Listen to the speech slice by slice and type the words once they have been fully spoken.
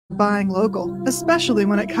Buying local, especially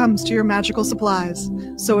when it comes to your magical supplies.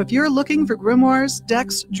 So if you're looking for grimoires,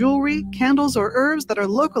 decks, jewelry, candles, or herbs that are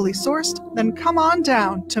locally sourced, then come on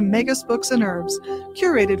down to Magus Books and Herbs.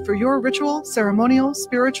 Curated for your ritual, ceremonial,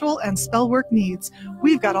 spiritual, and spellwork needs,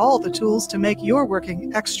 we've got all the tools to make your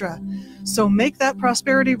working extra. So make that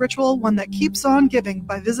prosperity ritual one that keeps on giving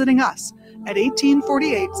by visiting us at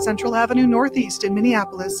 1848 Central Avenue Northeast in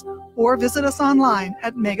Minneapolis, or visit us online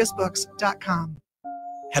at magusbooks.com.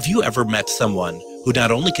 Have you ever met someone who not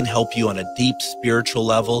only can help you on a deep spiritual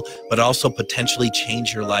level, but also potentially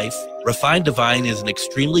change your life? Refined Divine is an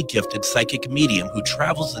extremely gifted psychic medium who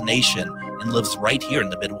travels the nation and lives right here in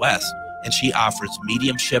the Midwest. And she offers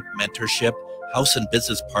mediumship, mentorship, house and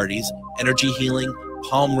business parties, energy healing,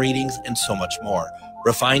 palm readings, and so much more.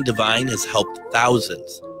 Refined Divine has helped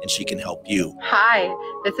thousands, and she can help you. Hi,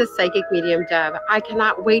 this is Psychic Medium Deb. I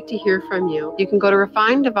cannot wait to hear from you. You can go to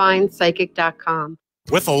refineddivinepsychic.com.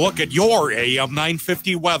 With a look at your AM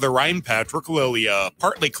 950 weather, I'm Patrick Lilia.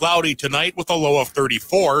 Partly cloudy tonight with a low of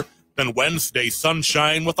 34, then Wednesday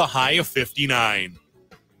sunshine with a high of 59.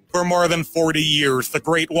 For more than 40 years, the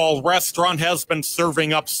Great Wall Restaurant has been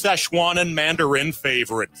serving up Szechuan and Mandarin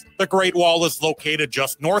favorites. The Great Wall is located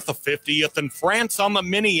just north of 50th in France on the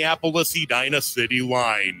Minneapolis-Edina City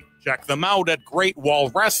line. Check them out at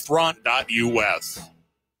greatwallrestaurant.us.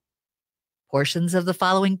 Portions of the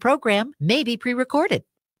following program may be pre-recorded.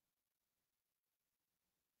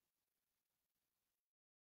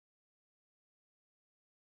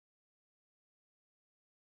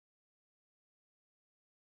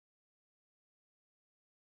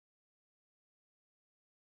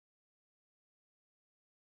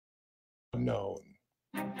 Known.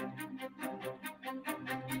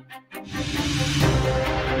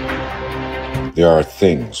 There are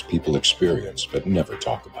things people experience but never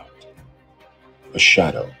talk about. A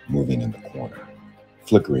shadow moving in the corner,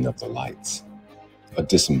 flickering of the lights, a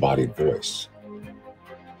disembodied voice.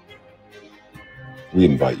 We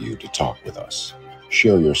invite you to talk with us.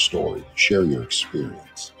 Share your story, share your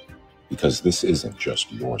experience, because this isn't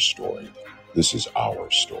just your story, this is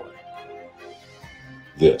our story.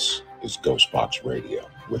 This is Ghostbox Radio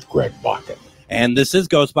with Greg Bakken. And this is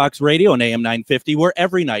Ghostbox Radio on AM 950, where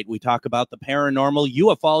every night we talk about the paranormal,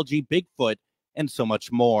 ufology, Bigfoot, and so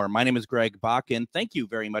much more. My name is Greg Bakken. Thank you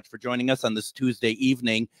very much for joining us on this Tuesday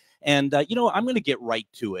evening. And, I'm going to get right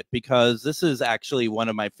to it because this is actually one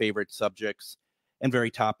of my favorite subjects and very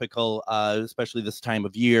topical, especially this time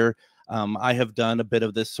of year. I have done a bit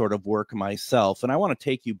of this sort of work myself, and I want to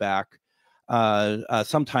take you back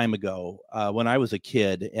some time ago when I was a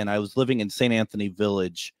kid and I was living in St. Anthony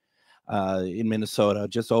Village in Minnesota,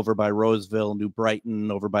 just over by Roseville, New Brighton,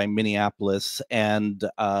 over by Minneapolis. And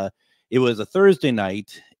it was a Thursday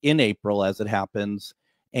night in April, as it happens,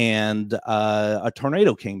 and a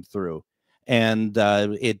tornado came through. And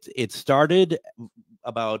it started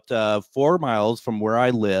about 4 miles from where I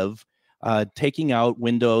live, taking out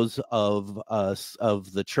windows of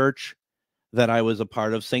the church that I was a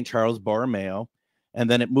part of, St. Charles Borromeo. And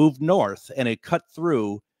then it moved north, and it cut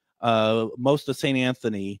through most of St.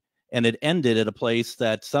 Anthony, and it ended at a place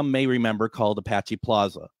that some may remember called Apache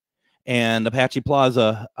Plaza. And Apache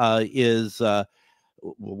Plaza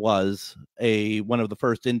was one of the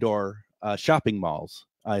first indoor shopping malls.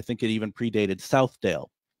 I think it even predated Southdale.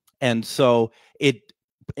 And so it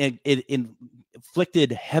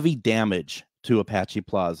inflicted heavy damage to Apache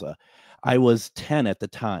Plaza. I was 10 at the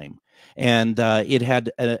time, and it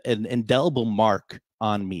had an indelible mark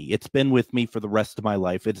on me. It's been with me for the rest of my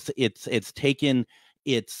life. It's taken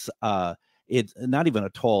its not even a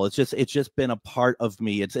toll. It's just been a part of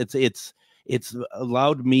me. It's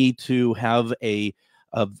allowed me to have a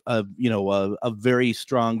very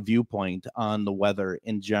strong viewpoint on the weather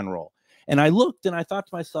in general. And I looked and I thought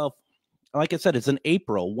to myself, like I said, it's in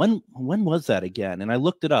April. When was that again? And I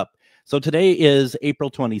looked it up. So today is April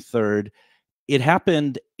 23rd. It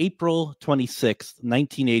happened April 26th,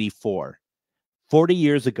 1984. 40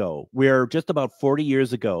 years ago. We're just about 40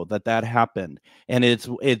 years ago that happened. And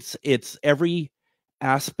it's every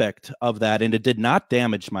aspect of that. And it did not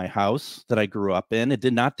damage my house that I grew up in. It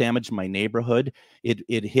did not damage my neighborhood.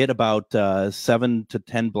 It hit about 7 to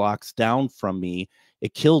 10 blocks down from me.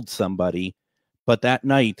 It killed somebody. But that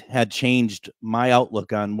night had changed my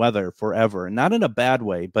outlook on weather forever. Not in a bad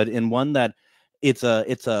way, but in one that it's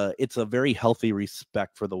a very healthy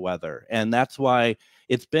respect for the weather. And that's why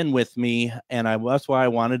it's been with me. And that's why I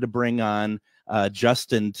wanted to bring on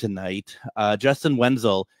Justin tonight. Justin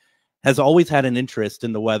Wenzel has always had an interest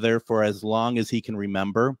in the weather for as long as he can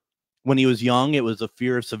remember. When he was young, it was a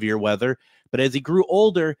fear of severe weather. But as he grew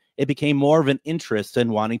older, it became more of an interest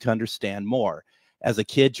in wanting to understand more. As a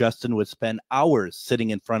kid, Justin would spend hours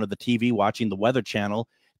sitting in front of the TV watching the Weather Channel.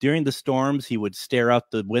 During the storms, he would stare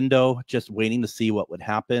out the window, just waiting to see what would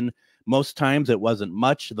happen. Most times it wasn't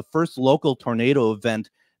much. The first local tornado event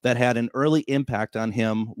that had an early impact on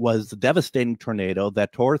him was the devastating tornado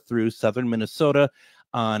that tore through southern Minnesota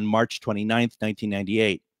on March 29th,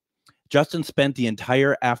 1998. Justin spent the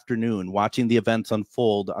entire afternoon watching the events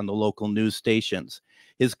unfold on the local news stations.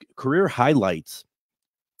 His career highlights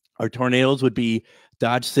are tornadoes would be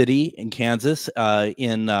Dodge City in Kansas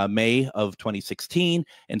in May of 2016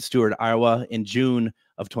 and Stewart, Iowa in June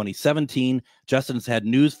of 2017. Justin's had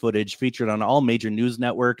news footage featured on all major news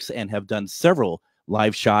networks and have done several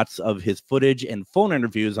live shots of his footage and phone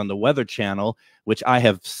interviews on the Weather Channel, which I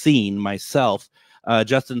have seen myself.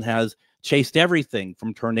 Justin has chased everything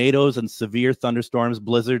from tornadoes and severe thunderstorms,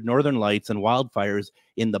 blizzard, northern lights, and wildfires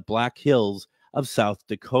in the Black Hills of South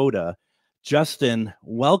Dakota. Justin,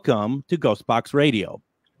 welcome to Ghostbox Radio.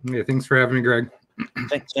 Yeah, thanks for having me, Greg.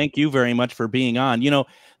 Thank you very much for being on. You know,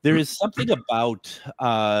 there is something about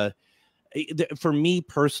for me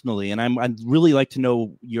personally, and I'd really like to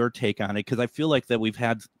know your take on it, because I feel like that we've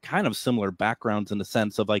had kind of similar backgrounds in the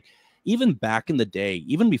sense of, like, even back in the day,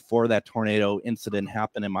 even before that tornado incident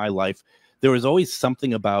happened in my life, there was always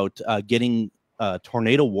something about getting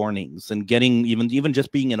tornado warnings and getting even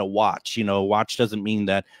just being in a watch. You know, a watch doesn't mean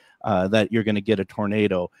that that you're going to get a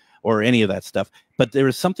tornado or any of that stuff. But there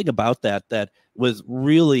was something about that was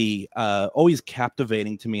really always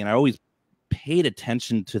captivating to me, and I always paid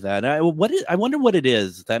attention to that. I wonder what it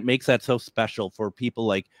is that makes that so special for people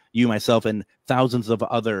like you, myself, and thousands of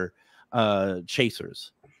other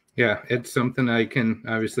chasers. Yeah, it's something I can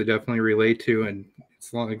obviously definitely relate to, and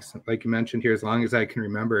as long as, like you mentioned here, as long as I can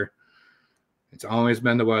remember, it's always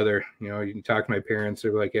been the weather. You know, you can talk to my parents,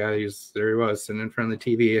 they're like, yeah, there he was sitting in front of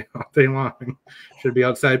the TV all day long. Should be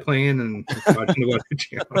outside playing and watching the Weather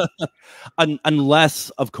Channel. Unless,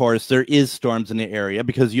 of course, there is storms in the area,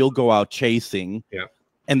 because you'll go out chasing. Yeah.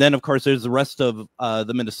 And then, of course, there's the rest of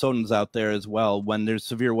the Minnesotans out there as well. When there's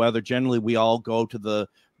severe weather, generally we all go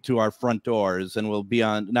to our front doors, and we'll be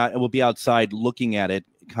outside looking at it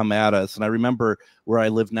come at us. And I remember where I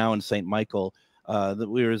live now in St. Michael,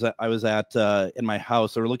 that I was at in my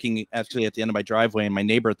house. We were looking actually at the end of my driveway, and my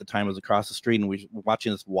neighbor at the time was across the street, and we were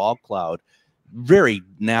watching this wall cloud, very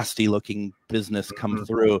nasty looking business come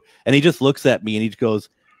through. And he just looks at me and he goes,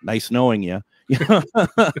 "Nice knowing you." Yeah,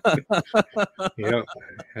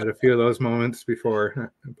 had a few of those moments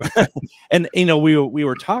before. And you know, we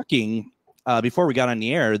were talking before we got on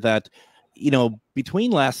the air that, you know,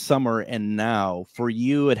 between last summer and now, for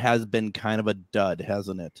you, it has been kind of a dud,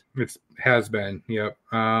 hasn't it? It has been, yep.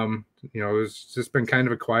 You know, it's just been kind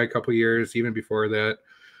of a quiet couple of years, even before that.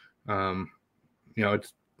 You know,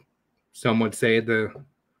 some would say the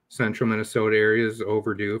central Minnesota area is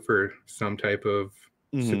overdue for some type of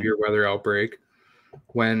severe weather outbreak.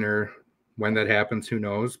 When that happens, who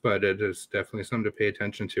knows? But it is definitely something to pay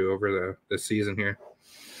attention to over the season here.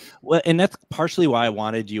 Well, and that's partially why I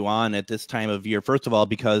wanted you on at this time of year. First of all,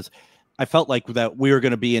 because I felt like that we were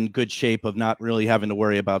going to be in good shape of not really having to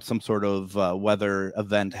worry about some sort of weather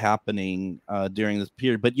event happening during this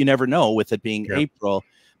period. But you never know with it being April.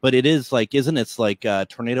 But it is like, isn't it like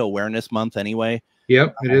Tornado Awareness Month anyway?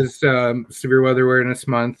 Yep, it is Severe Weather Awareness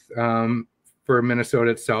Month for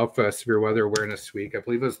Minnesota itself. Severe Weather Awareness Week, I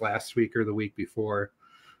believe it was last week or the week before.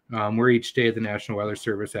 Where each day the National Weather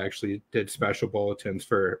Service actually did special bulletins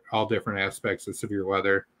for all different aspects of severe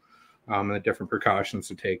weather and the different precautions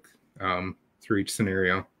to take through each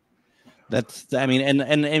scenario. That's, I mean,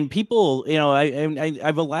 and people, you know,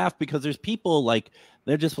 I've laughed because there's people like,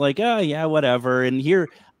 they're just like, oh yeah, whatever. And here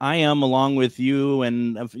I am along with you,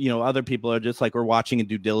 and you know, other people are just like, we're watching in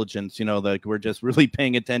due diligence, you know, like we're just really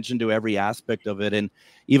paying attention to every aspect of it. And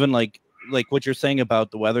even like what you're saying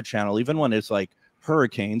about the Weather Channel, even when it's like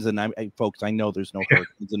hurricanes, and folks, I know there's no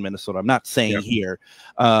hurricanes in Minnesota. I'm not saying here,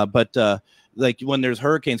 but like when there's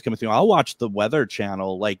hurricanes coming through, I'll watch the Weather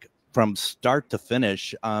Channel like from start to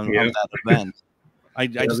finish on that event. I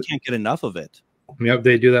just can't get enough of it. Yep,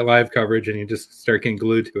 they do that live coverage, and you just start getting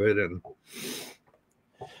glued to it, and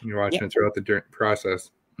you're watching it throughout the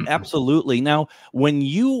process. Absolutely. Now, when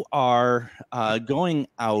you are going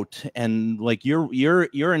out and like you're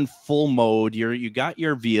in full mode, you got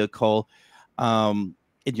your vehicle, and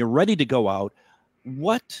you're ready to go out,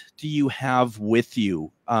 what do you have with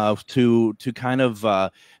you to kind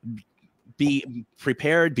of be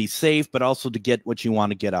prepared, be safe, but also to get what you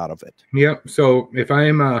want to get out of it? Yep. So if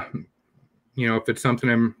I'm you know, if it's something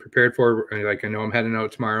I'm prepared for, like I know I'm heading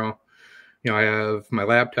out tomorrow, you know, I have my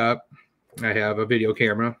laptop, I have a video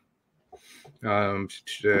camera,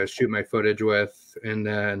 to shoot my footage with. And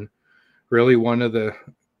then really one of the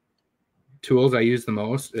tools I use the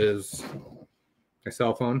most is my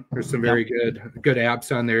cell phone. There's some very good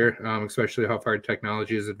apps on there, especially how far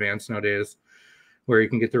technology is advanced nowadays, where you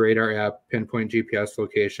can get the radar app, pinpoint GPS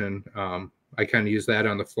location. I kind of use that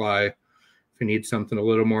on the fly. If I need something a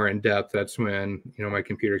little more in depth, that's when, you know, my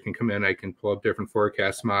computer can come in. I can pull up different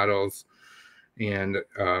forecast models and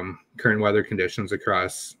current weather conditions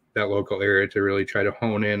across that local area to really try to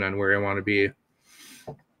hone in on where I want to be.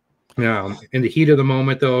 In the heat of the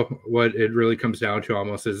moment, though, what it really comes down to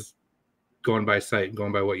almost is going by sight,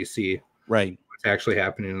 going by what you see. Right. What's actually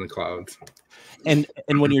happening in the clouds. And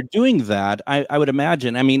when you're doing that, I would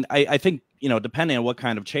imagine, I mean, I think, you know, depending on what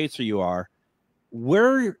kind of chaser you are,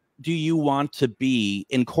 where do you want to be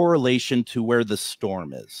in correlation to where the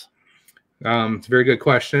storm is? It's a very good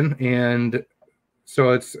question. And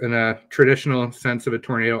so it's in a traditional sense of a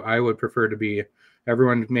tornado, I would prefer to be,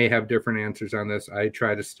 everyone may have different answers on this. I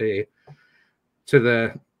try to stay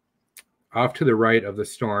off to the right of the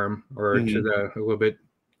storm, or to a little bit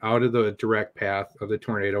out of the direct path of the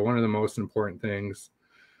tornado. One of the most important things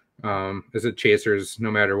as a chasers,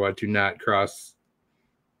 no matter what, do not cross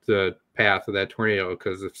the path of that tornado,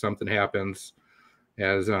 because if something happens,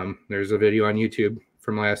 as there's a video on YouTube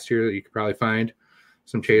from last year that you could probably find,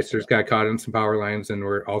 some chasers got caught in some power lines and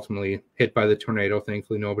were ultimately hit by the tornado.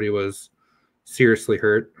 Thankfully, nobody was seriously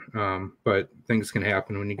hurt, but things can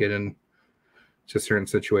happen when you get into certain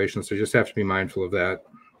situations, so you just have to be mindful of that,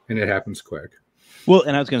 and it happens quick. Well,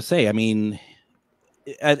 and I was going to say, I mean,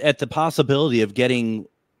 at the possibility of getting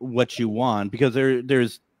what you want, because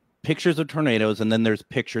there's pictures of tornadoes and then there's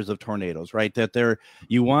pictures of tornadoes, right? That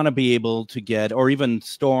you want to be able to get, or even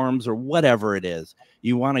storms or whatever it is,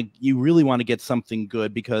 you really want to get something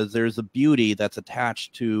good, because there's a beauty that's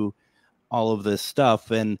attached to all of this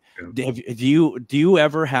stuff. And do you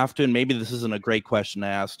ever have to, and maybe this isn't a great question to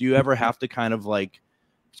ask, do you ever have to kind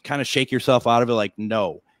of shake yourself out of it? Like,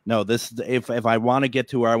 no, this, if I want to get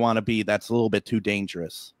to where I want to be, that's a little bit too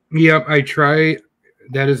dangerous. Yep. I try.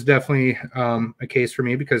 That is definitely a case for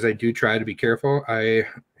me, because I do try to be careful. I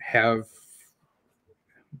have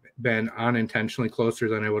been unintentionally closer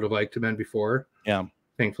than I would have liked to have been before. Yeah.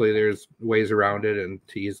 Thankfully, there's ways around it and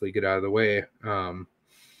to easily get out of the way.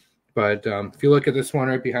 But if you look at this one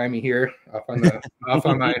right behind me here, off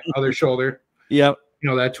on my other shoulder, yep, you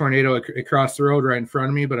know, that tornado, it crossed the road right in front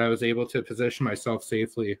of me, but I was able to position myself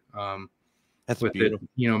safely. That's with beautiful. it,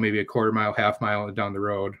 you know, maybe a quarter mile, half mile down the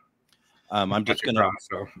road. I'm just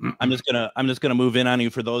gonna move in on you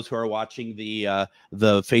for those who are watching the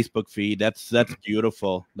Facebook feed. That's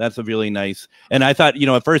beautiful. That's a really nice. And I thought, you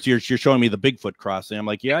know, at first you're showing me the Bigfoot crossing. I'm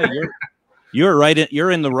like, yeah, you're right.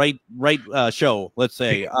 You're in the right show. Let's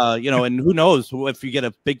say, you know, and who knows if you get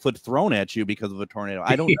a Bigfoot thrown at you because of a tornado?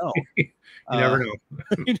 I don't know. You never know.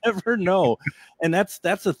 You never know. And that's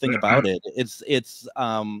the thing about it. It's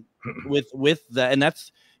with that, and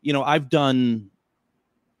that's, you know, I've done.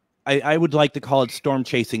 I would like to call it storm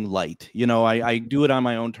chasing light. You know, I do it on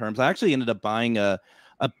my own terms. I actually ended up buying a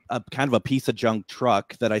kind of a piece of junk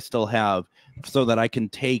truck that I still have, so that I can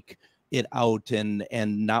take it out and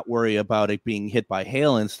not worry about it being hit by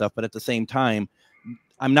hail and stuff. But at the same time,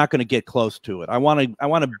 I'm not going to get close to it. I want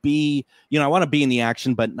to be, you know, I want to be in the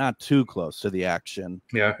action, but not too close to the action.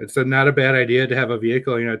 Yeah, it's not a bad idea to have a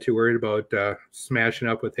vehicle you're not too worried about smashing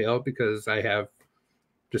up with hail, because I have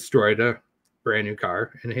destroyed a brand new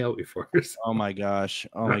car in hail before. So. Oh my gosh.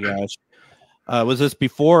 Was this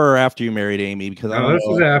before or after you married Amy? Because this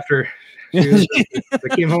was after.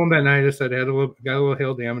 I came home that night. I said I got a little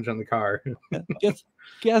hail damage on the car.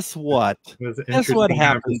 Guess what? Guess what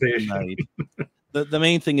happened tonight? The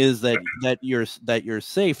main thing is that you're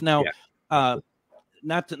safe now. Yeah.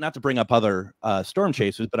 Not to bring up other storm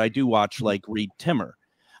chasers, but I do watch like Reed Timmer.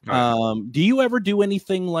 Right. Do you ever do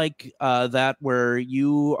anything like that where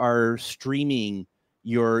you are streaming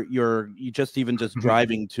you just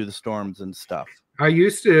driving to the storms and stuff? I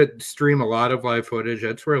used to stream a lot of live footage.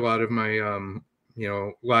 That's where a lot of my you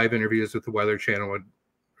know, live interviews with the Weather Channel would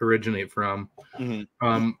originate from.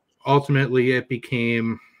 Mm-hmm. Ultimately, it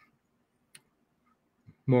became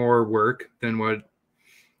more work than what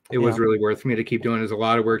it was really worth for me to keep doing. There's a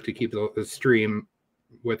lot of work to keep the stream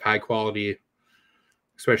with high quality,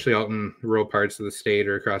 especially out in rural parts of the state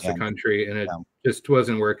or across the country. And it just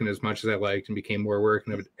wasn't working as much as I liked, and became more work,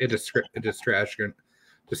 and a distraction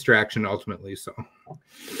ultimately. So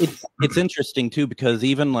it's interesting too, because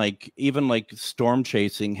even like storm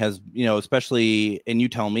chasing has, you know, especially, and you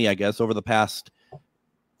tell me, I guess, over the past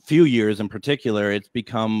few years in particular, it's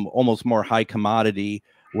become almost more high commodity,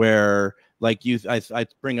 where like I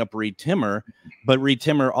bring up Reed Timmer, but Reed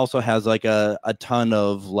Timmer also has like a ton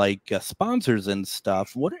of like sponsors and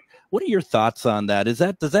stuff. What are your thoughts on that?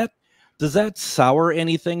 Does that sour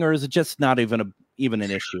anything, or is it just not even an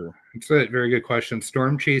issue? It's a very good question.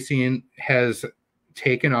 Storm chasing has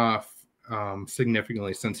taken off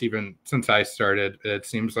significantly since I started. It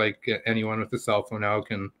seems like anyone with a cell phone now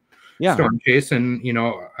can storm chase, and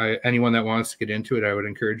anyone that wants to get into it, I would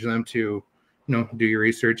encourage them to do your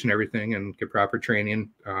research and everything and get proper training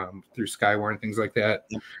through Skywar and things like that.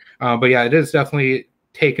 But yeah, it is definitely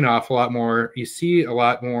taken off a lot more. You see a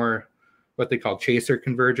lot more what they call chaser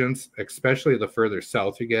convergence, especially the further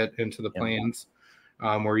south you get into the plains,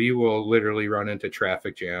 where you will literally run into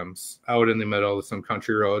traffic jams out in the middle of some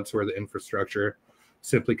country roads where the infrastructure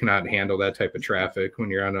simply cannot handle that type of traffic when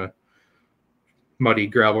you're on a muddy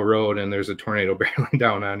gravel road and there's a tornado barreling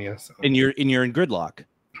down on you. So. And you're in gridlock.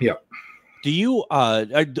 Yeah. Do you are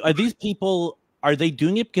these people, are they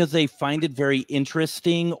doing it because they find it very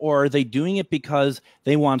interesting, or are they doing it because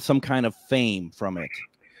they want some kind of fame from it?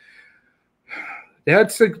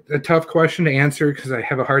 That's a tough question to answer because I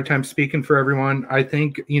have a hard time speaking for everyone. I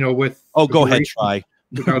think, with... Go ahead, try.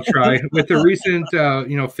 I'll try. With the recent,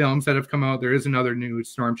 films that have come out, there is another new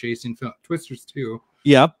storm chasing film, Twisters 2.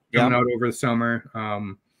 Yep. Coming out over the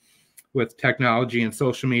summer. With technology and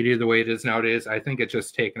social media the way it is nowadays, I think it's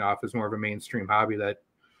just taken off as more of a mainstream hobby that,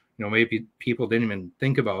 maybe people didn't even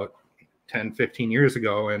think about 10, 15 years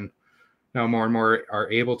ago. And now more and more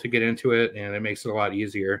are able to get into it, and it makes it a lot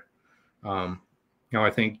easier. I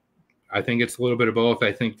think it's a little bit of both.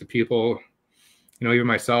 I think the people, even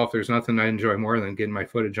myself, there's nothing I enjoy more than getting my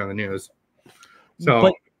footage on the news.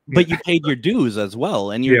 So, but you paid your dues as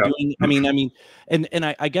well, and you're doing. I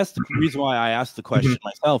guess the reason why I asked the question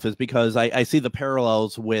myself is because I see the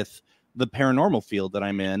parallels with the paranormal field that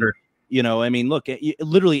I'm in. Sure. Look,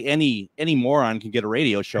 literally any moron can get a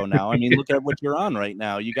radio show now. Look at what you're on right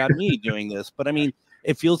now. You got me doing this, but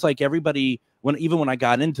it feels like everybody. Even when I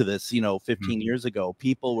got into this, 15 years ago,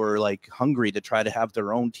 people were like hungry to try to have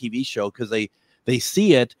their own TV show because they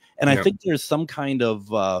see it. And I think there's some kind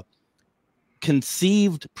of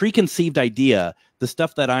preconceived idea, the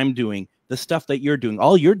stuff that I'm doing, the stuff that you're doing,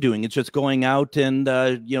 all you're doing is just going out and,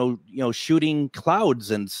 shooting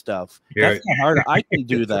clouds and stuff. Yeah. That's not hard. I can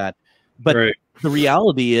do that. But the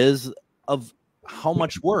reality is of how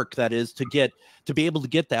much work that is to be able to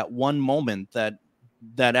get that one moment that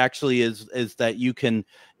actually is that you can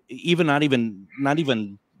not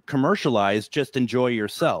even commercialize, just enjoy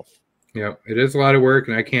yourself. Yeah, it is a lot of work,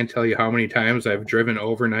 and I can't tell you how many times I've driven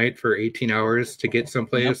overnight for 18 hours to get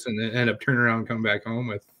someplace and then end up turning around and come back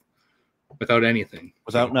home without anything.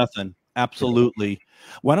 Without nothing. Absolutely.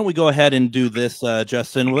 Why don't we go ahead and do this,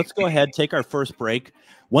 Justin? Let's go ahead, take our first break.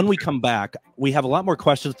 When we come back, we have a lot more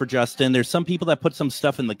questions for Justin. There's some people that put some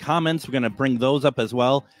stuff in the comments. We're going to bring those up as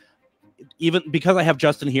well. Even because I have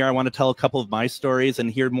Justin here, I want to tell a couple of my stories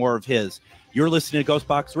and hear more of his. You're listening to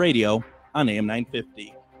Ghostbox Radio on AM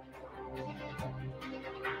 950.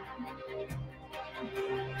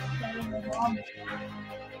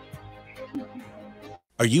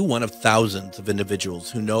 Are you one of thousands of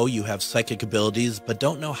individuals who know you have psychic abilities but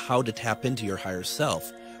don't know how to tap into your higher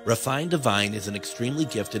self? Refined Divine is an extremely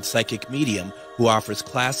gifted psychic medium who offers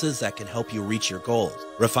classes that can help you reach your goals.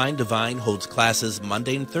 Refined Divine holds classes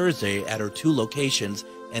Monday and Thursday at her 2 locations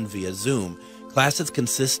and via Zoom. Classes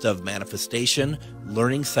consist of manifestation,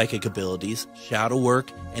 learning psychic abilities, shadow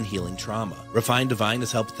work, and healing trauma. Refined Divine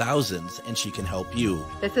has helped thousands, and she can help you.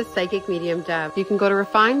 This is Psychic Medium Deb. You can go to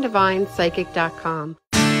refineddivinepsychic.com.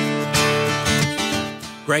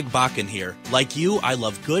 Greg Bakken here. Like you, I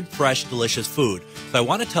love good, fresh, delicious food. So I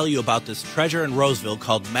want to tell you about this treasure in Roseville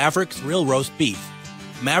called Maverick's Real Roast Beef.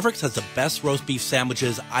 Maverick's has the best roast beef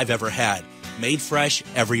sandwiches I've ever had. Made fresh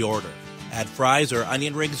every order. Add fries or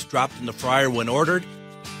onion rings dropped in the fryer when ordered,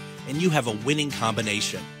 and you have a winning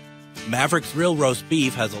combination. Maverick's Real Roast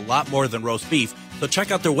Beef has a lot more than roast beef, so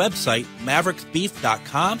check out their website,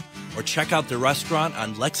 mavericksbeef.com, or check out their restaurant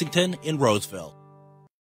on Lexington in Roseville.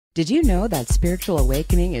 Did you know that spiritual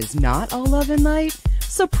awakening is not all love and light?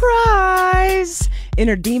 Surprise!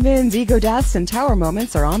 Inner demons, ego deaths, and tower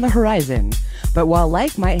moments are on the horizon. But while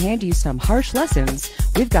life might hand you some harsh lessons,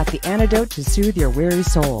 we've got the antidote to soothe your weary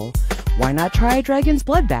soul. Why not try a dragon's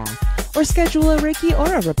blood bath? Or schedule a Reiki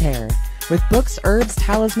aura repair? With books, herbs,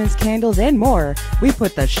 talismans, candles, and more, we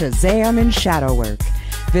put the Shazam in shadow work.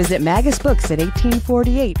 Visit Magus Books at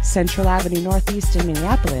 1848 Central Avenue Northeast in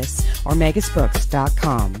Minneapolis or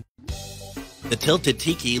magusbooks.com. The Tilted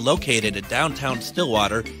Tiki, located in downtown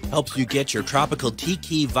Stillwater, helps you get your tropical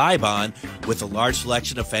tiki vibe on with a large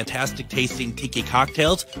selection of fantastic tasting tiki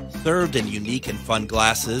cocktails served in unique and fun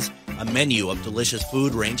glasses, a menu of delicious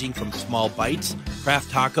food ranging from small bites, craft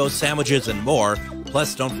tacos, sandwiches, and more.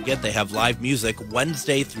 Plus, don't forget they have live music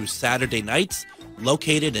Wednesday through Saturday nights.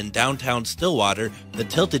 Located in downtown Stillwater, the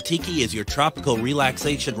Tilted Tiki is your tropical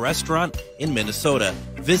relaxation restaurant in Minnesota.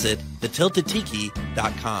 Visit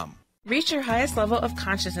thetiltedtiki.com. Reach your highest level of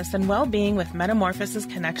consciousness and well-being with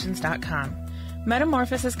metamorphosisconnections.com.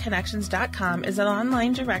 Metamorphosisconnections.com is an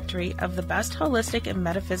online directory of the best holistic and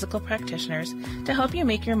metaphysical practitioners to help you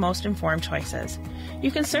make your most informed choices. You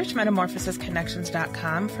can search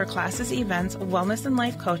metamorphosisconnections.com for classes, events, wellness and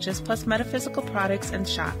life coaches, plus metaphysical products and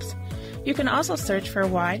shops. You can also search for a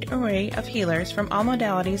wide array of healers from all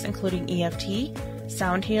modalities, including EFT,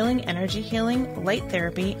 sound healing, energy healing, light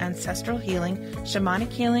therapy, ancestral healing, shamanic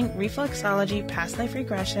healing, reflexology, past life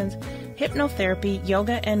regressions, hypnotherapy,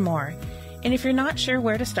 yoga, and more. And if you're not sure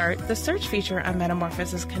where to start, the search feature on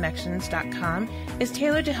metamorphosisconnections.com is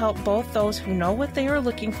tailored to help both those who know what they are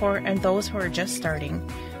looking for and those who are just starting.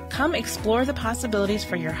 Come explore the possibilities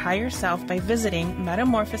for your higher self by visiting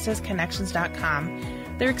metamorphosisconnections.com.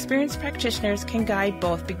 Their experienced practitioners can guide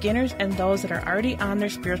both beginners and those that are already on their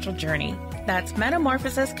spiritual journey. That's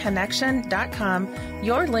metamorphosisconnection.com,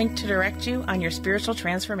 your link to direct you on your spiritual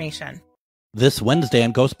transformation. This Wednesday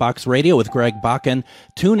on Ghostbox Radio with Greg Bakken,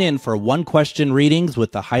 tune in for one-question readings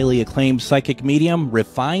with the highly acclaimed psychic medium,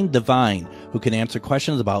 Refined Divine, who can answer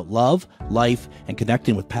questions about love, life, and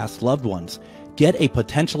connecting with past loved ones. Get a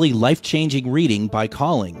potentially life-changing reading by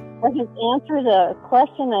calling. I can answer the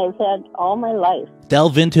question I've had all my life.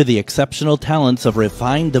 Delve into the exceptional talents of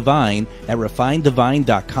Refined Divine at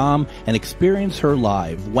refinedivine.com and experience her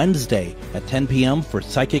live Wednesday at 10 p.m. for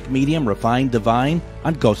psychic medium Refined Divine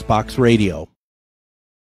on Ghostbox Radio.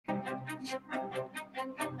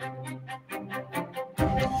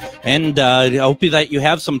 And I hope that you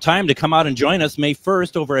have some time to come out and join us May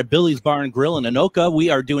 1st over at Billy's Bar and Grill in Anoka.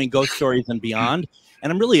 We are doing Ghost Stories and Beyond.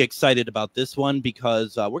 And I'm really excited about this one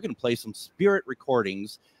because we're going to play some spirit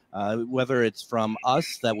recordings, whether it's from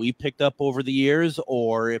us that we picked up over the years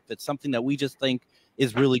or if it's something that we just think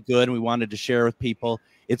is really good and we wanted to share with people.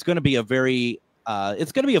 It's going to be a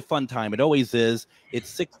fun time. It always is.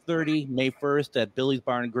 It's 6:30 May 1st at Billy's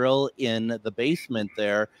Bar and Grill in the basement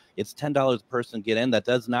there. It's $10 a person to get in. That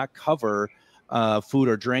does not cover food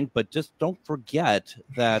or drink, but just don't forget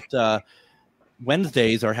that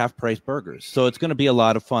Wednesdays are half-price burgers. So it's going to be a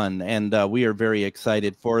lot of fun, and we are very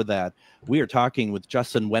excited for that. We are talking with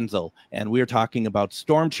Justin Wenzel, and we are talking about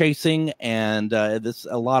storm chasing, and this is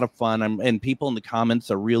a lot of fun, and people in the comments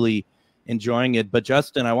are really enjoying it. But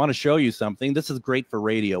Justin, I want to show you something. This is great for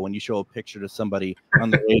radio when you show a picture to somebody on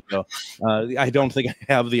the radio. I don't think I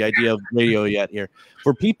have the idea of radio yet here.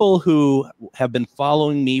 For people who have been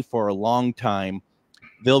following me for a long time,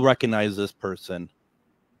 they'll recognize this person.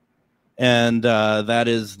 And that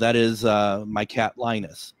is my cat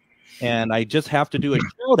Linus. And I just have to do a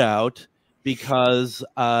shout out because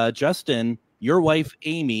Justin, your wife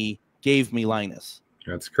Amy gave me Linus.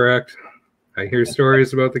 That's correct. I hear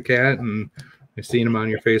stories about the cat, and I seen him on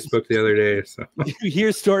your Facebook the other day. So you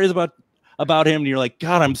hear stories about him, and you're like,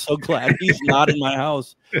 God, I'm so glad he's not in my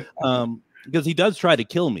house. Because he does try to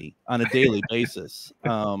kill me on a daily basis.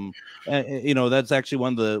 And, you know, that's actually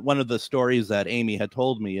one of the stories that Amy had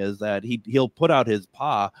told me is that he'll put out his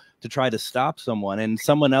paw to try to stop someone, and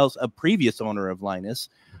someone else, a previous owner of Linus,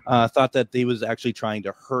 thought that he was actually trying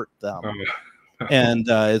to hurt them. And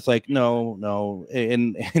it's like, no.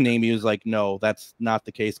 And Amy was like, no, that's not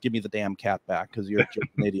the case. Give me the damn cat back because you're just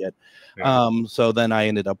an idiot. So then I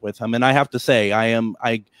ended up with him. And I have to say,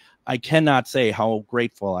 I cannot say how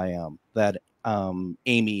grateful I am that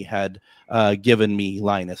Amy had given me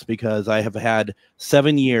Linus, because I have had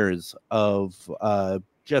 7 years of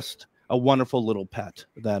just a wonderful little pet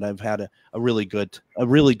that I've had a really good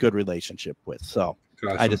relationship with. So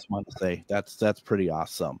awesome. I just want to say that's pretty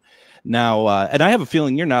awesome. Now, and I have a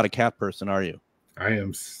feeling you're not a cat person, are you? I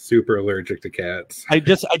am super allergic to cats. I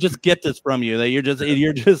just get this from you that you're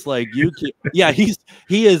just like you. Yeah,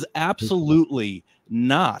 he is absolutely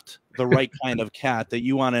not the right kind of cat that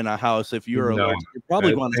you want in a house. If you're allergic, you're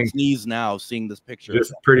probably going to sneeze now seeing this picture.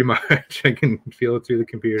 Just pretty much. I can feel it through the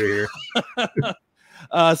computer here.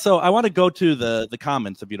 So I want to go to the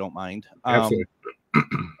comments, if you don't mind. Absolutely.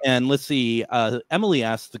 And let's see. Emily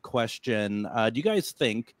asked the question, do you guys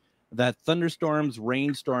think that thunderstorms,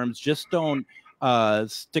 rainstorms just don't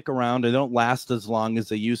stick around? They don't last as long as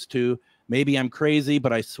they used to? Maybe I'm crazy,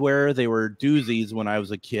 but I swear they were doozies when I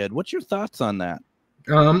was a kid. What's your thoughts on that?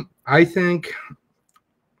 I think,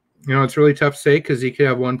 it's really tough to say because you could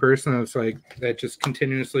have one person that's like that just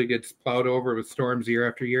continuously gets plowed over with storms year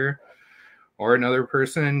after year, or another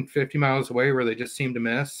person 50 miles away where they just seem to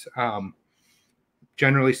miss.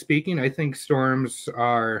 Generally speaking, I think storms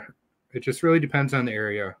it just really depends on the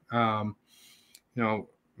area.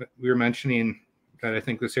 We were mentioning that I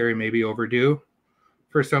think this area may be overdue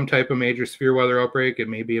for some type of major severe weather outbreak. It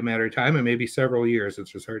may be a matter of time. It may be several years.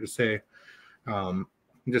 It's just hard to say.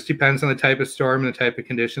 It just depends on the type of storm and the type of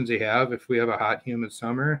conditions you have. If we have a hot, humid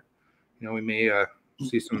summer, we may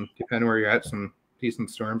see some, depending where you're at, some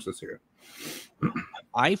decent storms this year.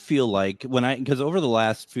 I feel like because over the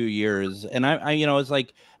last few years, and it's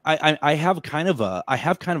like I have kind of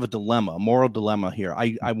a dilemma, moral dilemma here.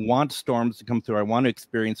 I want storms to come through. I want to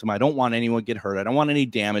experience them. I don't want anyone to get hurt. I don't want any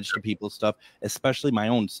damage to people's stuff, especially my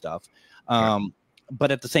own stuff. But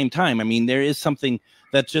at the same time, I mean, there is something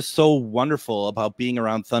that's just so wonderful about being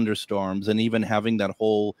around thunderstorms and even having that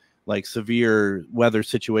whole like severe weather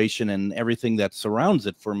situation and everything that surrounds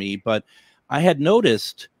it for me. But I had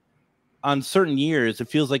noticed on certain years, it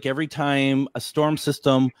feels like every time a storm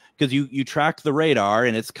system, because you track the radar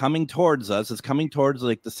and it's coming towards us, it's coming towards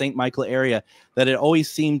like the St. Michael area, that it always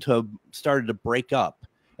seemed to have started to break up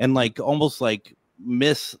and like almost like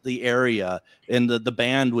miss the area, and the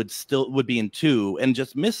band would be in two and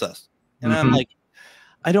just miss us. And I'm like,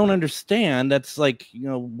 I don't understand. That's like,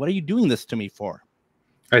 what are you doing this to me for?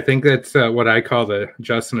 I think that's what I call the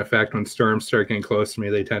Justin effect. When storms start getting close to me,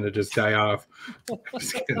 they tend to just die off.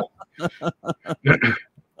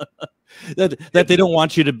 that they don't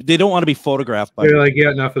want they don't want to be photographed by. They're like,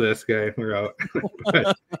 yeah, enough of this guy. We're out.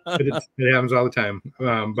 But it happens all the time.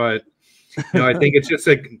 But I think it's just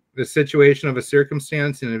like the situation of a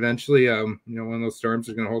circumstance, and eventually, one of those storms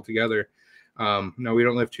is going to hold together. No, we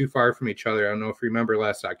don't live too far from each other. I don't know if you remember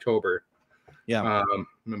last October. Yeah.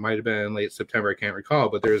 It might have been in late September. I can't recall,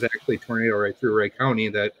 but there was actually a tornado right through Wright County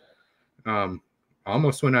that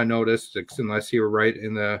almost went unnoticed, unless you were right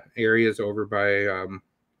in the areas over by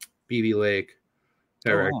BB Lake.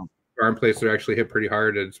 Farm places are actually hit pretty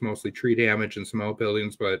hard. It's mostly tree damage and some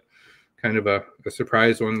outbuildings, but kind of a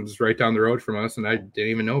surprise one was right down the road from us, and I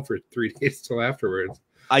didn't even know for 3 days till afterwards.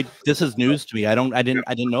 This is news to me. I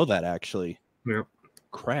didn't know that actually. Yeah.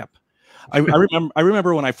 Crap. I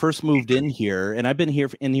remember when I first moved in here, and I've been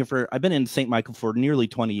in St. Michael for nearly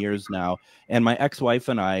 20 years now. And my ex-wife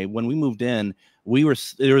and I, when we moved in,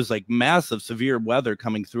 there was like massive severe weather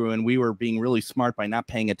coming through, and we were being really smart by not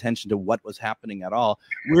paying attention to what was happening at all.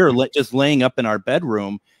 We were just laying up in our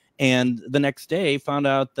bedroom, and the next day found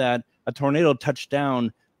out that a tornado touched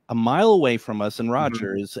down a mile away from us in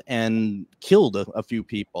Rogers and killed a few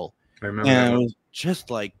people. I remember. And it was just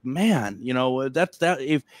like, man, that's that.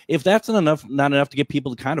 If that's not enough to get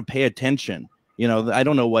people to kind of pay attention, I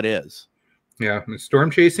don't know what is. Yeah, storm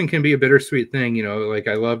chasing can be a bittersweet thing. Like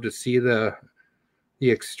I love to see the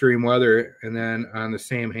extreme weather, and then on the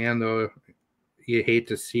same hand, though, you hate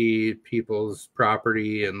to see people's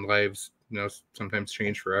property and lives, sometimes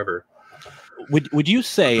change forever. Would you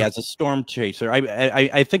say, as a storm chaser,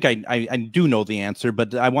 I think I do know the answer,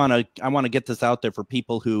 but I want to get this out there for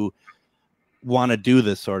people who want to do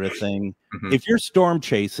this sort of thing. If you're storm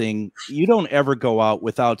chasing, you don't ever go out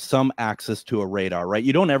without some access to a radar, right?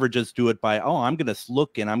 You don't ever just do it by, I'm going to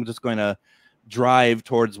look and I'm just going to drive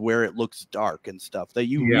towards where it looks dark and stuff. That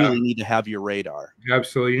you really need to have your radar.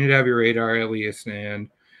 Absolutely. You need to have your radar at least, and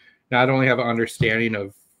not only have an understanding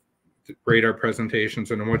of radar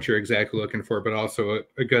presentations and what you're exactly looking for, but also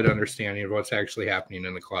a good understanding of what's actually happening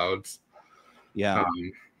in the clouds. Yeah.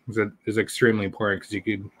 Is extremely important, because you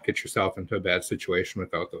could get yourself into a bad situation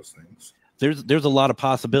without those things. There's a lot of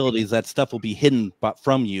possibilities that stuff will be hidden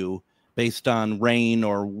from you based on rain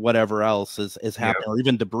or whatever else is happening, or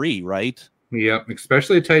even debris, right? Yep,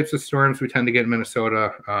 especially the types of storms we tend to get in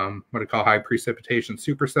Minnesota, what I call high precipitation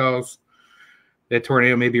supercells. That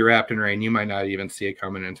tornado may be wrapped in rain. You might not even see it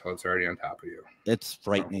coming until it's already on top of you. It's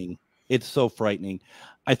frightening. It's so frightening.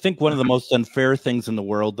 I think one of the most unfair things in the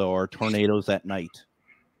world, though, are tornadoes at night.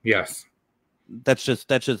 Yes. That's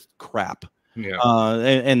just crap. Yeah.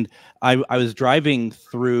 And I was driving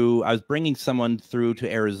through, I was bringing someone through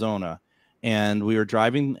to Arizona, and we were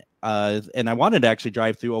driving, and I wanted to actually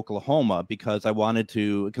drive through Oklahoma because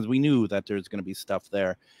we knew that there's going to be stuff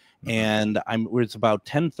there. And it's about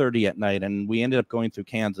 10:30 at night, and we ended up going through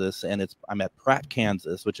Kansas, and I'm at Pratt,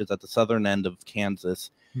 Kansas, which is at the southern end of Kansas.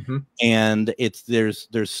 And there's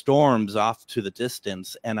storms off to the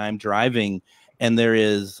distance, and I'm driving, and there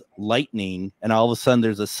is lightning, and all of a sudden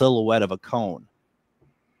there's a silhouette of a cone.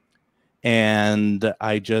 And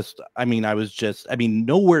I mean,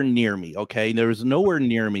 nowhere near me. Okay. There was nowhere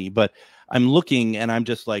near me, but I'm looking and I'm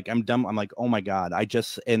just like, I'm dumb. I'm like, oh my God.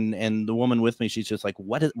 And the woman with me, she's just like,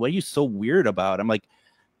 what are you so weird about? I'm like,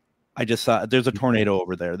 I just saw there's a tornado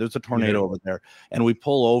over there. There's a tornado over there. And we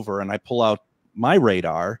pull over and I pull out my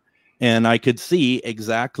radar and I could see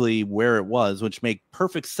exactly where it was, which made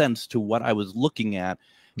perfect sense to what I was looking at.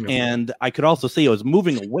 Yeah. And I could also see it was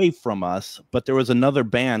moving away from us, but there was another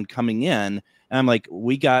band coming in. And I'm like,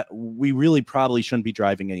 we really probably shouldn't be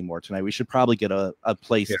driving anymore tonight. We should probably get a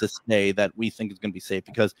place to stay that we think is going to be safe,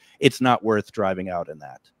 because it's not worth driving out in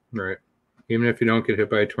that. Right. Even if you don't get hit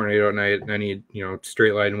by a tornado at night, any,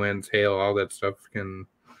 straight line winds, hail, all that stuff you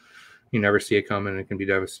never see it coming. It can be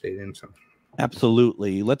devastating. So.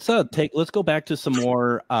 Absolutely. Let's go back to some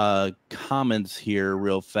more comments here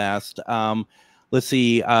real fast. Let's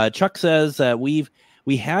see. Chuck says that we've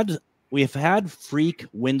had freak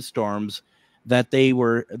windstorms that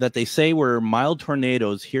they say were mild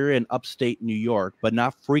tornadoes here in upstate New York, but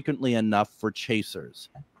not frequently enough for chasers.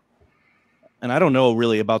 And I don't know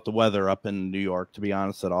really about the weather up in New York, to be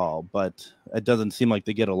honest, at all. But it doesn't seem like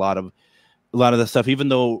they get a lot of the stuff. Even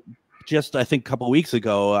though just I think a couple of weeks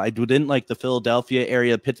ago, I didn't like the Philadelphia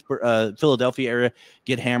area, Philadelphia area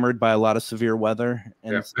get hammered by a lot of severe weather.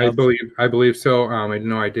 And I believe so. I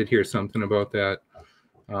know I did hear something about that.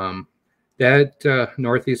 That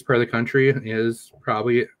northeast part of the country is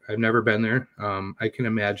probably, I've never been there. I can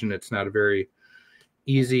imagine it's not a very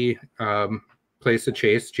easy place to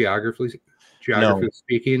chase geographically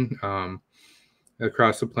speaking.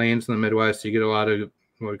 Across the plains in the Midwest, you get a lot of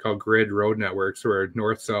what we call grid road networks, or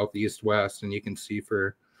north, south, east, west, and you can see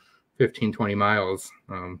for 15, 20 miles.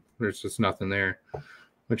 There's just nothing there,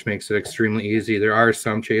 which makes it extremely easy. There are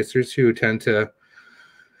some chasers who they'll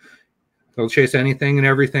chase anything and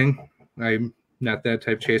everything. I'm not that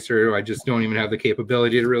type of chaser. I just don't even have the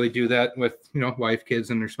capability to really do that with, wife,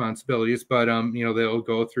 kids, and responsibilities. But, they'll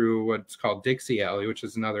go through what's called Dixie Alley, which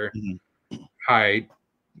is another high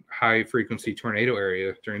frequency tornado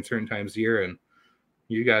area during certain times of year. And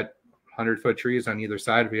you got 100-foot trees on either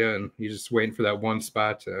side of you, and you're just waiting for that one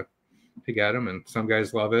spot to get them. And some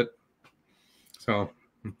guys love it. So.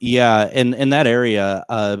 Yeah, in that area,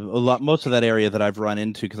 most of that area that I've run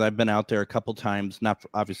into, because I've been out there a couple times,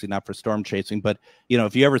 obviously not for storm chasing, but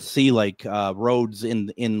if you ever see like roads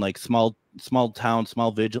in like small towns,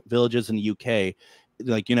 small villages in the UK,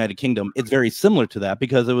 like United Kingdom, it's very similar to that,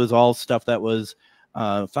 because it was all stuff that was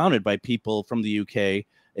founded by people from the UK.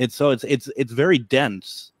 It's very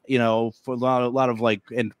dense, for a lot of like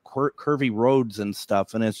and curvy roads and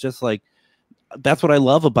stuff, and it's just like. That's what I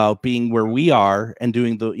love about being where we are and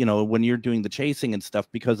doing the, when you're doing the chasing and stuff,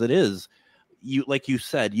 because it is, like you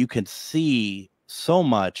said, you can see so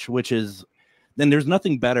much, then there's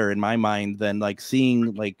nothing better in my mind than like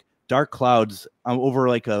seeing like dark clouds over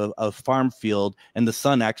like a farm field and the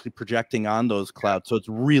sun actually projecting on those clouds. So it's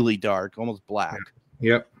really dark, almost black.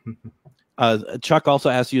 Yep. Chuck also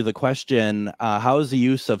asked you the question, how has the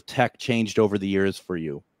use of tech changed over the years for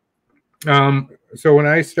you? So when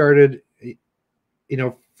I started,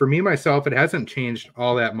 for me, myself, it hasn't changed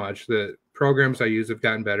all that much. The programs I use have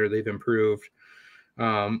gotten better. They've improved.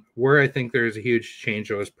 Where I think there's a huge change,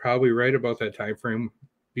 though, is probably right about that time frame,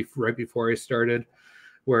 right before I started,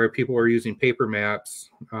 where people were using paper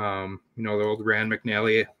maps, the old Rand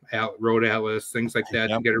McNally Road Atlas, things like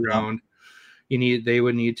that to get around. They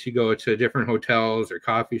would need to go to different hotels or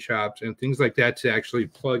coffee shops and things like that to actually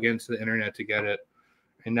plug into the internet to get it.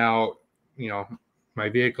 And now, my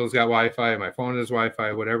vehicle's got Wi-Fi, my phone has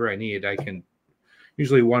Wi-Fi, whatever I need, I can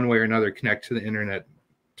usually one way or another connect to the internet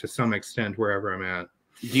to some extent wherever I'm at.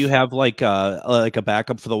 Do you have like a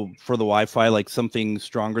backup for the Wi-Fi, like something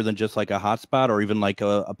stronger than just like a hotspot, or even like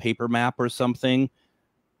a paper map or something?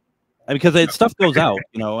 Because stuff goes out,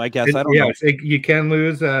 I guess. I don't know. You can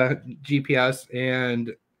lose GPS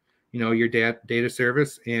and, your data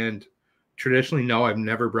service. And traditionally, no, I've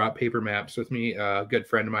never brought paper maps with me. A good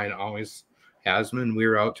friend of mine always has them, and we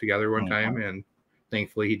were out together one time, and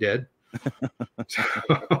thankfully he did.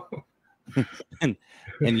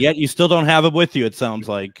 and yet you still don't have it with you, it sounds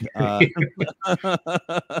like.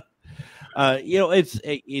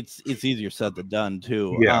 It's easier said than done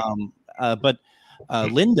too. But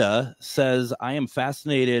Linda says, I am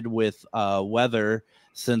fascinated with weather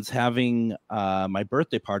since having my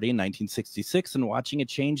birthday party in 1966 and watching it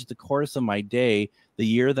change the course of my day the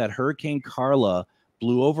year that Hurricane Carla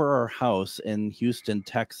blew over our house in Houston,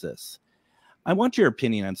 Texas. I want your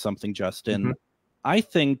opinion on something, Justin. Mm-hmm. I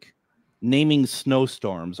think naming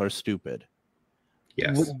snowstorms are stupid.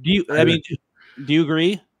 Yes. Do you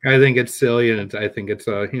agree? I think it's silly, and I think it's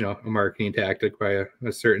a a marketing tactic by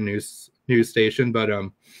a certain news station. But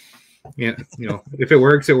yeah, if it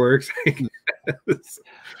works, it works.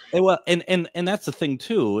 Well, and that's the thing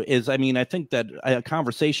too, is I mean, I think that a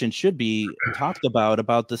conversation should be talked about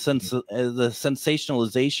the the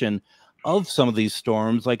sensationalization of some of these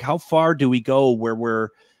storms. Like, how far do we go where we're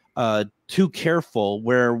too careful,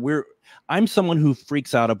 where I'm someone who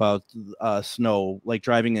freaks out about snow, like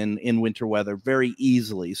driving in winter weather very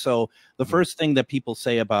easily. So the first thing that people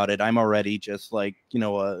say about it, I'm already just like,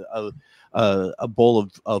 a bowl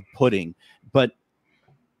of pudding. But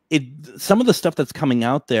some of the stuff that's coming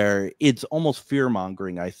out there, it's almost fear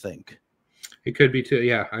mongering, I think. It could be too.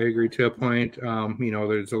 Yeah, I agree to a point.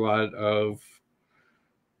 There's a lot of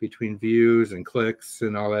between views and clicks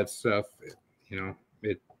and all that stuff.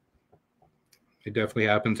 It definitely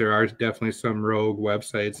happens. There are definitely some rogue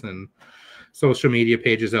websites and social media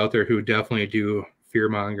pages out there who definitely do fear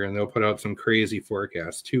monger, and they'll put out some crazy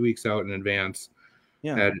forecasts 2 weeks out in advance.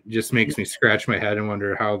 Yeah, that just makes me scratch my head and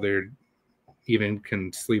wonder how they're even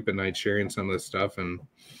can sleep at night sharing some of this stuff. And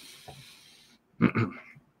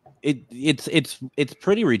it's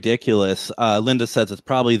pretty ridiculous. Linda says it's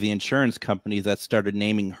probably the insurance companies that started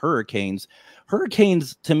naming hurricanes.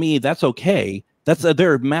 Hurricanes, to me, that's okay.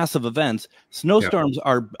 They're massive events. Snowstorms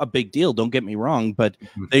are a big deal. Don't get me wrong, but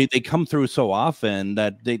they come through so often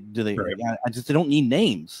that they don't need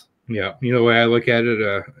names. Yeah, the way I look at it,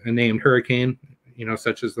 a named hurricane,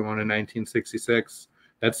 such as the one in 1966.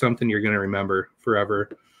 That's something you're going to remember forever.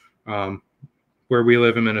 Where we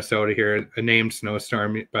live in Minnesota here, a named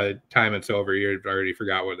snowstorm, by the time it's over, you've already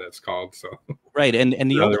forgot what that's called. So right, and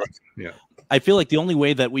the other ones, I feel like the only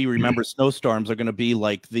way that we remember snowstorms are going to be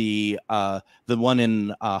like the one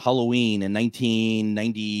in Halloween in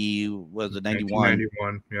 1990, was it 91?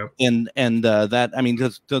 1991, yeah. And that, I mean,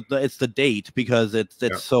 it's the date, because it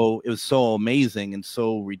was so amazing and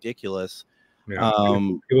so ridiculous. Yeah,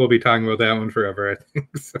 we will be talking about that one forever, I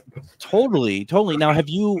think. So. Totally. Now, have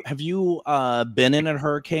you been in a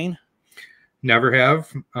hurricane? Never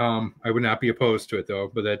have. I would not be opposed to it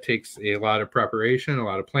though, but that takes a lot of preparation, a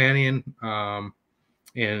lot of planning, and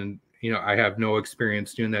I have no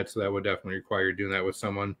experience doing that, so that would definitely require doing that with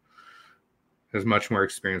someone who has much more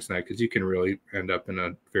experience than that, because you can really end up in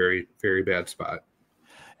a very, very bad spot.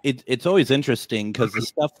 It's always interesting because the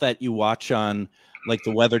stuff that you watch on like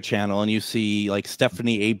the Weather Channel, and you see like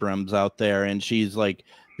Stephanie Abrams out there, and she's like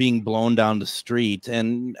being blown down the street,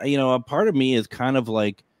 and a part of me is kind of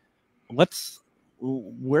like,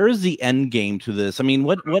 where is the end game to this? I mean,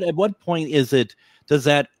 at what point does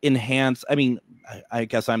that enhance? I mean, I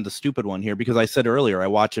guess I'm the stupid one here, because I said earlier I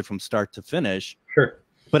watch it from start to finish. Sure.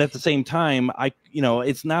 But at the same time,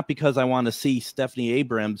 it's not because I want to see Stephanie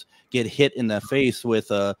Abrams get hit in the face with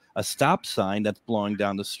a stop sign that's blowing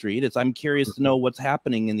down the street. I'm curious to know what's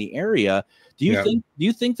happening in the area. Do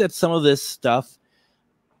you think that some of this stuff,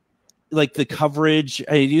 like the coverage,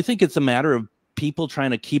 do you think it's a matter of people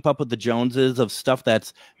trying to keep up with the Joneses of stuff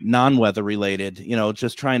that's non-weather related,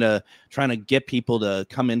 just trying to get people to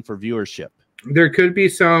come in for viewership? There could be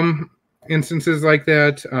some instances like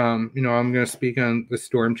that. I'm going to speak on the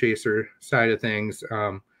storm chaser side of things.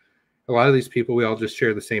 A lot of these people, we all just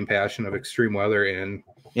share the same passion of extreme weather, and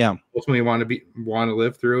ultimately want to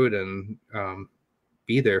live through it and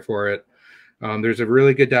be there for it. There's a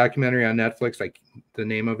really good documentary on Netflix. Like, the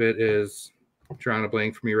name of it is drawing a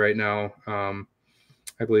blank for me right now.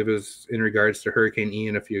 I believe it was in regards to Hurricane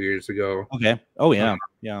Ian a few years ago. Okay. Oh yeah.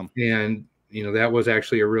 Yeah. And that was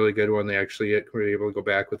actually a really good one. They actually were able to go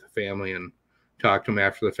back with the family and talk to them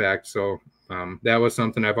after the fact. So that was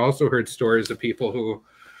something. I've also heard stories of people who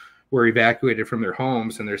were evacuated from their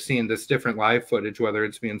homes, and they're seeing this different live footage, whether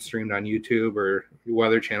it's being streamed on YouTube or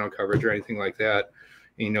Weather Channel coverage or anything like that.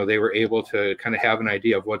 They were able to kind of have an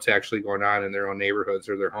idea of what's actually going on in their own neighborhoods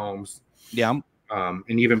or their homes. Yeah.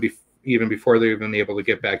 And even before they've been able to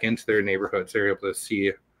get back into their neighborhoods, they're able to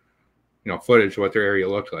see, footage of what their area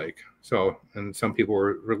looked like. So, and some people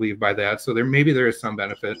were relieved by that. So there is some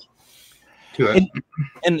benefit to it.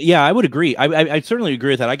 And yeah, I would agree. I certainly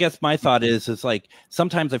agree with that. I guess my thought is like,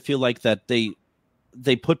 sometimes I feel like that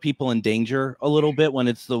they put people in danger a little bit when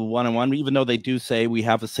it's the one-on-one, even though they do say we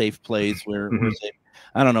have a safe place where we're safe.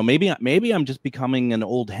 I don't know. Maybe I'm just becoming an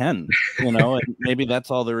old hen, and maybe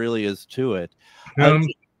that's all there really is to it.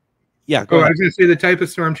 Yeah. Go ahead. I was going to say the type of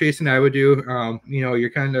storm chasing I would do. You're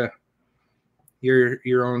kind of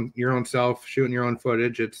your own self shooting your own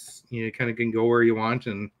footage. It's you kind of can go where you want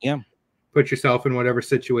and put yourself in whatever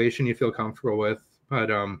situation you feel comfortable with.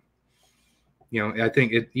 But I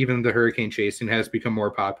think even the hurricane chasing has become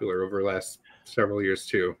more popular over the last several years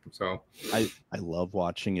too. So I love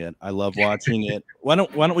watching it. I love watching it. Why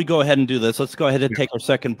don't we go ahead and do this? Let's go ahead and take our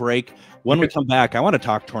second break. When we come back, I want to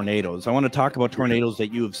talk tornadoes. I want to talk about tornadoes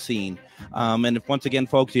that you have seen. And if once again,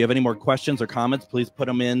 folks, you have any more questions or comments, please put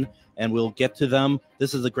them in and we'll get to them.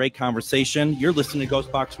 This is a great conversation. You're listening to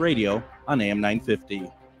Ghostbox Radio on AM 950.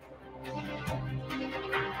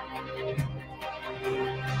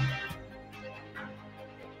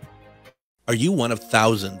 Are you one of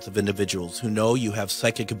thousands of individuals who know you have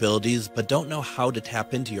psychic abilities but don't know how to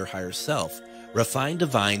tap into your higher self? Refined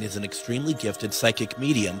Divine is an extremely gifted psychic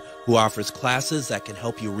medium who offers classes that can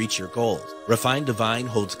help you reach your goals. Refined Divine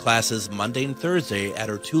holds classes Monday and Thursday at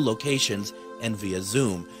her 2 locations and via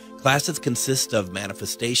Zoom. Classes consist of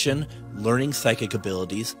manifestation, learning psychic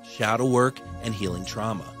abilities, shadow work, and healing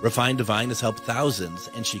trauma. Refined Divine has helped thousands,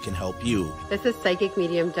 and she can help you. This is Psychic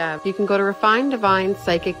Medium Deb. You can go to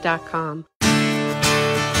refineddivinepsychic.com.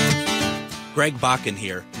 Greg Bakken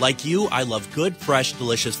here. Like you, I love good, fresh,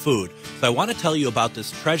 delicious food. So I want to tell you about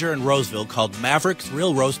this treasure in Roseville called Maverick's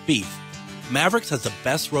Real Roast Beef. Maverick's has the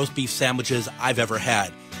best roast beef sandwiches I've ever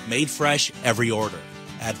had. Made fresh every order.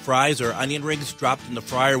 Add fries or onion rings dropped in the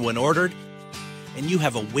fryer when ordered, and you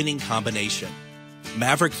have a winning combination.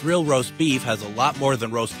 Maverick's Real Roast Beef has a lot more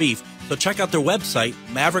than roast beef, so check out their website,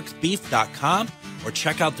 mavericksbeef.com, or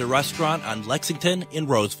check out their restaurant on Lexington in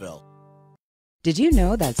Roseville. Did you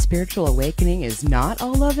know that spiritual awakening is not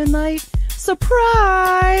all love and light?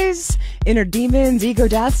 Surprise! Inner demons, ego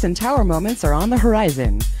deaths, and tower moments are on the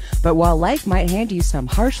horizon. But while life might hand you some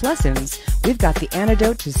harsh lessons, we've got the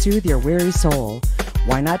antidote to soothe your weary soul.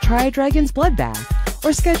 Why not try a dragon's blood bath?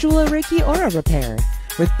 Or schedule a Reiki aura repair?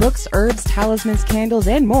 With books, herbs, talismans, candles,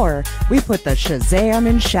 and more, we put the Shazam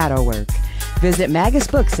in shadow work. Visit Magus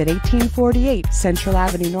Books at 1848 Central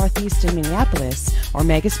Avenue Northeast in Minneapolis or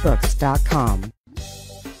magusbooks.com.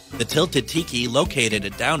 The Tilted Tiki, located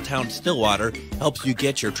in downtown Stillwater, helps you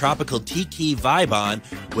get your tropical tiki vibe on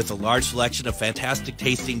with a large selection of fantastic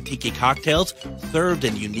tasting tiki cocktails served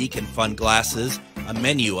in unique and fun glasses, a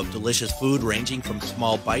menu of delicious food ranging from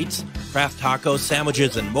small bites, craft tacos,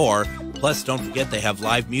 sandwiches, and more. Plus, don't forget they have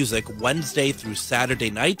live music Wednesday through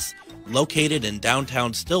Saturday nights. Located in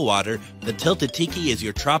downtown Stillwater, the Tilted Tiki is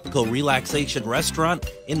your tropical relaxation restaurant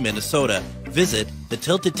in Minnesota. Visit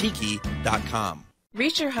thetiltedtiki.com.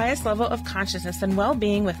 Reach your highest level of consciousness and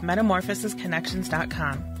well-being with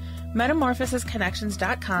metamorphosisconnections.com.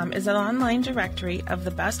 Metamorphosisconnections.com is an online directory of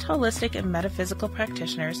the best holistic and metaphysical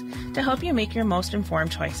practitioners to help you make your most informed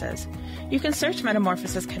choices. You can search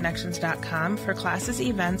metamorphosisconnections.com for classes,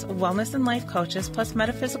 events, wellness and life coaches, plus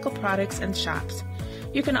metaphysical products and shops.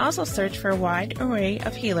 You can also search for a wide array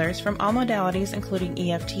of healers from all modalities, including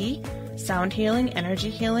EFT, sound healing, energy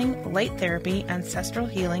healing, light therapy, ancestral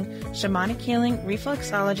healing, shamanic healing,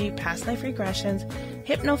 reflexology, past life regressions,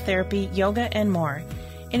 hypnotherapy, yoga, and more.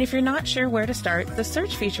 And if you're not sure where to start, the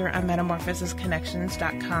search feature on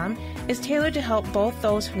metamorphosisconnections.com is tailored to help both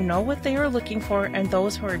those who know what they are looking for and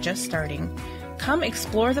those who are just starting. Come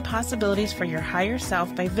explore the possibilities for your higher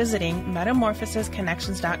self by visiting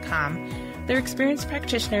metamorphosisconnections.com. Their experienced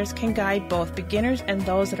practitioners can guide both beginners and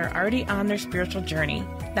those that are already on their spiritual journey.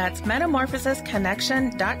 That's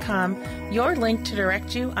metamorphosisconnection.com, your link to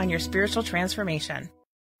direct you on your spiritual transformation.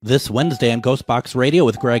 This Wednesday on Ghostbox Radio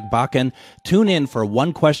with Greg Bakken, tune in for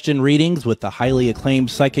one-question readings with the highly acclaimed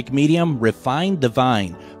psychic medium, Refined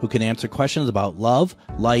Divine, who can answer questions about love,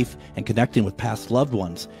 life, and connecting with past loved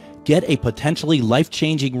ones. Get a potentially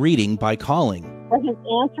life-changing reading by calling. I can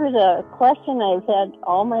answer the question I've had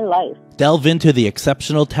all my life. Delve into the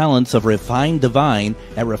exceptional talents of Refined Divine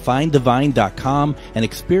at refinedivine.com and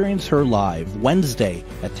experience her live Wednesday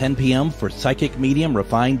at 10 p.m. for psychic medium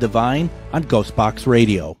Refined Divine on Ghostbox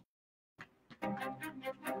Radio.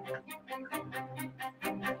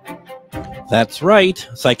 That's right.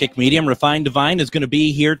 Psychic medium Refined Divine is going to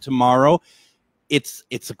be here tomorrow. It's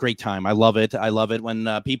a great time. I love it. I love it when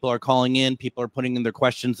people are calling in, people are putting in their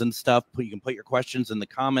questions and stuff. You can put your questions in the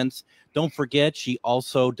comments. Don't forget, she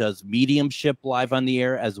also does mediumship live on the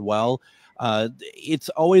air as well. It's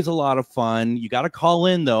always a lot of fun. You got to call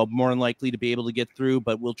in, though, more than likely to be able to get through,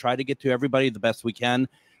 but we'll try to get to everybody the best we can.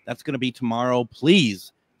 That's going to be tomorrow.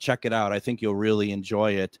 Please check it out. I think you'll really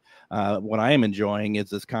enjoy it. What I am enjoying is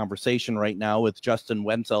this conversation right now with Justin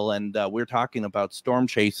Wenzel, and we're talking about storm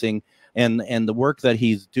chasing and the work that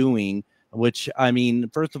he's doing, which, I mean,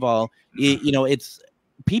 first of all, it's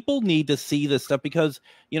people need to see this stuff because,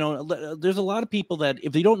 there's a lot of people that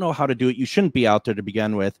if they don't know how to do it, you shouldn't be out there to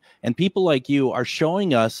begin with. And people like you are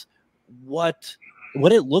showing us what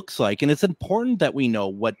it looks like. And it's important that we know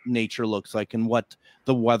what nature looks like and what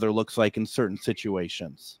the weather looks like in certain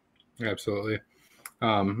situations. Absolutely.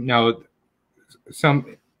 Now,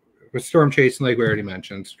 with storm chasing, like we already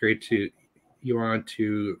mentioned, it's great you want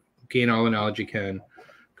to gain all the knowledge you can,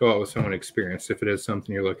 go out with someone experienced if it is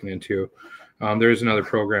something you're looking into. There's another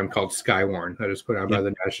program called Skywarn that is put on by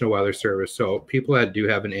the National Weather Service. So people that do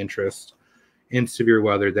have an interest in severe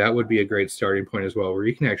weather, that would be a great starting point as well, where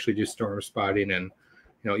you can actually do storm spotting and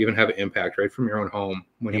even have an impact right from your own home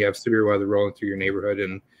when you have severe weather rolling through your neighborhood,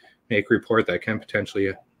 and make a report that can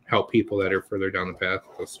potentially help people that are further down the path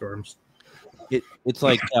of those storms. It's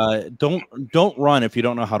like don't run if you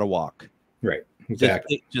don't know how to walk. Right.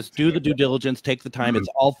 Exactly. Just do the due diligence. Take the time. It's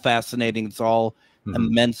all fascinating. It's all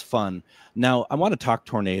immense fun. Now I want to talk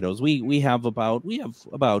tornadoes. We have about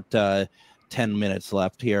 10 minutes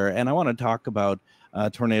left here, and I want to talk about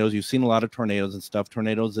tornadoes. You've seen a lot of tornadoes and stuff.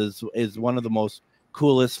 Tornadoes is one of the most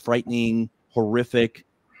coolest, frightening, horrific,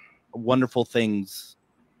 wonderful things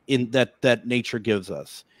in that nature gives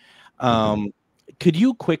us. Could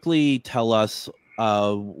you quickly tell us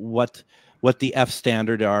what the F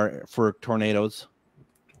standard are for tornadoes?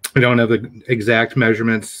 I don't have the exact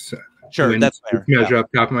measurements. Sure, that's fair. Measure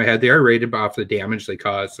off the top of my head. They are rated off the damage they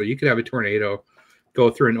cause. So you could have a tornado go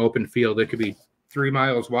through an open field. It could be 3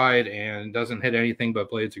 miles wide and doesn't hit anything but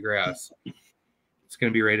blades of grass. It's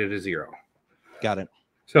going to be rated a 0. Got it.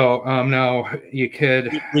 So now you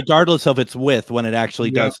could, regardless of its width, when it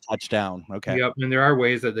actually does touch down. Okay. Yep. And there are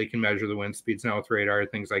ways that they can measure the wind speeds now with radar,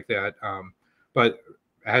 things like that. But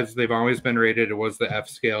as they've always been rated, it was the F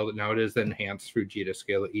scale. Now it is the enhanced Fujita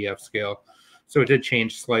scale, the EF scale. So it did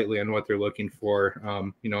change slightly on what they're looking for.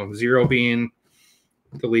 0 being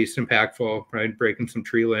the least impactful, right? Breaking some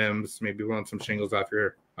tree limbs, maybe blowing some shingles off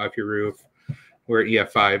your roof. Where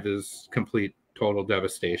EF5 is complete total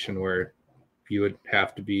devastation, where you would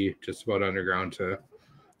have to be just about underground to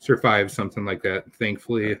survive something like that.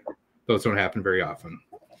 Thankfully, those don't happen very often.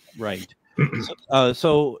 Right.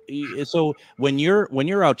 So when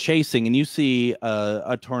you're out chasing and you see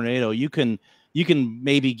a tornado, you can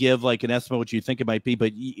maybe give like an estimate what you think it might be,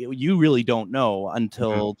 but you really don't know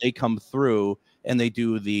until they come through and they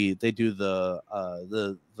do the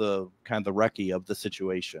kind of the recce of the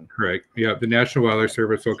situation. Correct. Yeah, the National Weather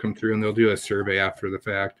Service will come through and they'll do a survey after the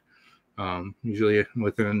fact. Usually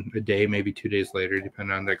within a day, maybe 2 days later,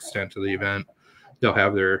 depending on the extent of the event, they'll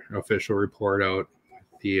have their official report out,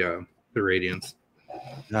 the radiance.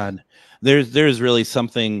 God, there's really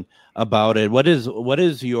something about it. What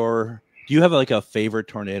is your, do you have like a favorite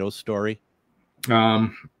tornado story? I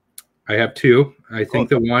have 2. I think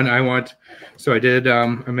the one I want, so I did, I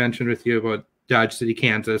mentioned with you about Dodge City,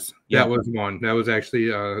 Kansas. That was one. That was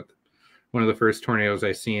actually one of the first tornadoes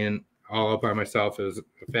I seen all up by myself. It was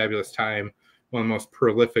a fabulous time. One of the most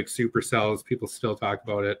prolific supercells. People still talk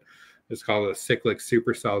about it. It's called a cyclic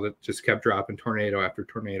supercell that just kept dropping tornado after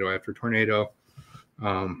tornado after tornado.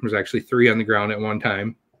 There's actually 3 on the ground at one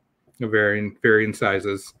time, of varying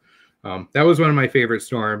sizes. That was one of my favorite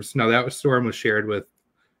storms. Now that storm was shared with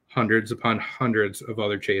hundreds upon hundreds of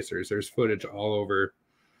other chasers. There's footage all over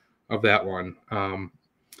of that one.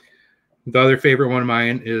 The other favorite one of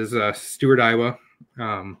mine is Stewart, Iowa.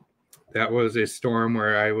 That was a storm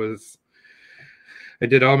where I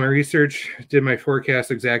did all my research, did my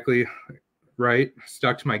forecast exactly right,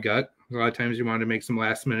 stuck to my gut. A lot of times you want to make some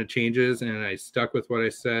last minute changes, and I stuck with what I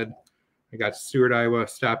said. I got to Stewart, Iowa,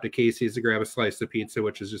 stopped at Casey's to grab a slice of pizza,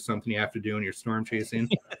 which is just something you have to do when you're storm chasing.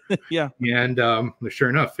 Yeah. And sure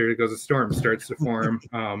enough, there goes a storm, starts to form.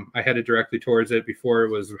 I headed directly towards it before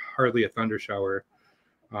it was hardly a thunder shower.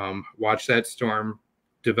 Watched that storm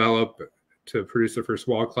develop to produce the first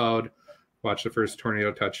wall cloud, watched the first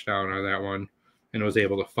tornado touchdown on that one, and was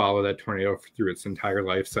able to follow that tornado through its entire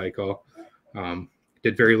life cycle.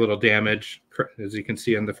 Did very little damage, as you can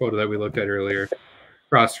see in the photo that we looked at earlier.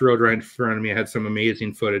 Crossed the road right in front of me. I had some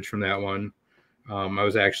amazing footage from that one. I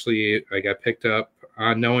got picked up,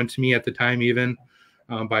 unknown to me at the time even,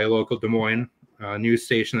 by a local Des Moines news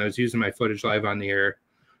station that was using my footage live on the air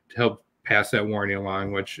to help pass that warning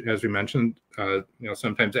along, which, as we mentioned,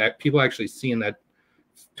 sometimes people actually seeing that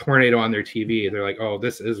tornado on their TV, they're like, oh,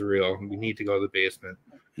 this is real. We need to go to the basement.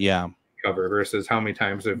 Yeah. Cover, versus how many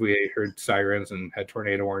times have we heard sirens and had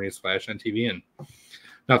tornado warnings flash on TV and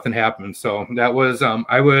nothing happened. So that was,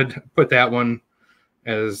 I would put that one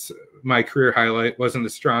as my career highlight. Wasn't the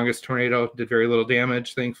strongest tornado, did very little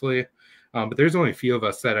damage, thankfully. But there's only a few of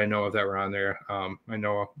us that I know of that were on there. I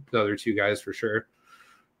know the other 2 guys for sure.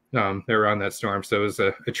 They were on that storm. So it was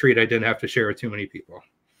a treat I didn't have to share with too many people.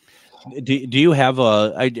 Do you have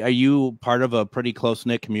are you part of a pretty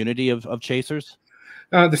close-knit community of chasers?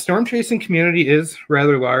 The storm chasing community is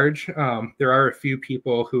rather large. There are a few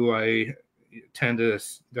people who I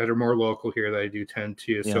that are more local here that I do tend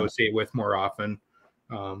to associate with more often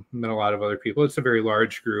than a lot of other people. It's a very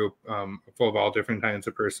large group full of all different kinds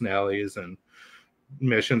of personalities and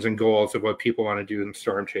missions and goals of what people want to do in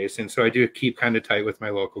storm chasing. So I do keep kind of tight with my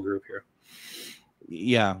local group here.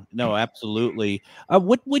 Yeah, no, absolutely.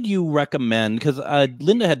 What would you recommend? Because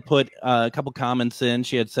Linda had put a couple comments in.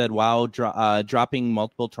 She had said, wow, dropping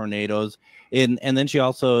multiple tornadoes. And then she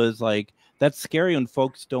also is like, that's scary when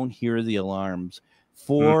folks don't hear the alarms.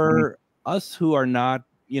 For us who are not,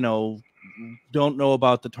 don't know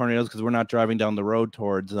about the tornadoes because we're not driving down the road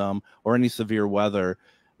towards them or any severe weather,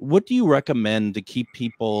 what do you recommend to keep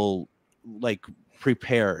people like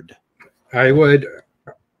prepared? I would,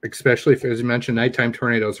 especially if, as you mentioned, nighttime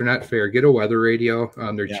tornadoes are not fair. Get a weather radio.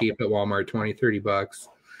 They're cheap at Walmart,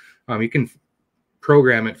 $20-$30. You can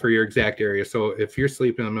program it for your exact area. So if you're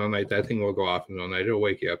sleeping in the middle of the night, that thing will go off in the middle of the night. It'll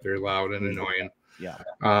wake you up. They're loud and annoying. Yeah.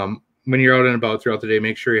 When you're out and about throughout the day,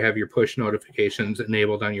 make sure you have your push notifications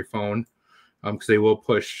enabled on your phone because they will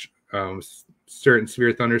push certain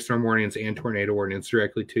severe thunderstorm warnings and tornado warnings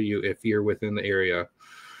directly to you if you're within the area.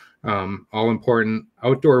 All important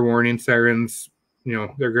outdoor warning sirens,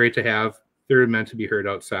 they're great to have. They're meant to be heard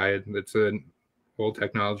outside. It's an old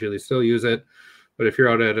technology. They still use it. But if you're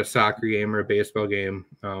out at a soccer game or a baseball game,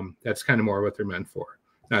 that's kind of more what they're meant for,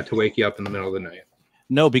 not to wake you up in the middle of the night.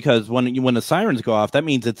 No, because when the sirens go off, that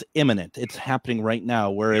means it's imminent. It's happening right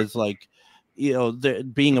now. Whereas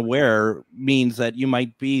being aware means that you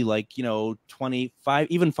might be 25,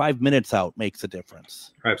 even 5 minutes out makes a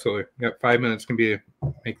difference. Absolutely. Yep. 5 minutes can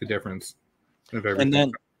make the difference of everything.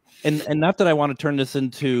 And then, and not that I want to turn this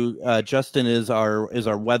into Justin is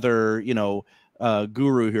our weather,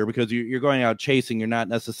 guru here, because you're going out chasing. You're not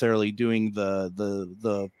necessarily doing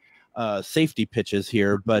the safety pitches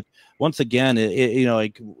here, but once again,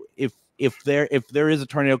 if there is a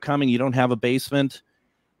tornado coming, you don't have a basement.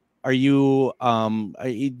 Do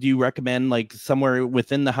you recommend somewhere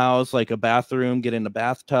within the house, like a bathroom, get in a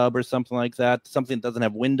bathtub or something like that? Something that doesn't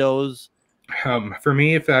have windows? For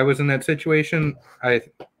me, if I was in that situation,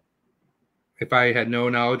 if I had no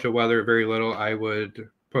knowledge of weather, very little, I would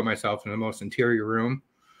put myself in the most interior room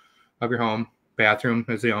of your home. Bathroom,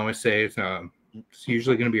 as they always say, it's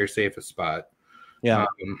usually going to be your safest spot. Yeah.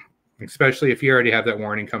 Especially if you already have that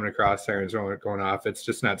warning coming across, sirens are going off. It's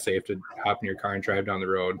just not safe to hop in your car and drive down the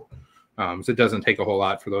road. So it doesn't take a whole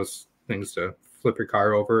lot for those things to flip your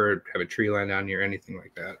car over or have a tree land on you or anything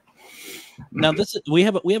like that. Now, we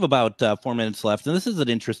have about 4 minutes left, and this is an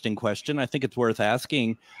interesting question. I think it's worth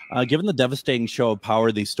asking. Given the devastating show of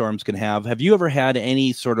power these storms can have you ever had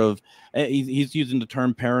any sort of, he's using the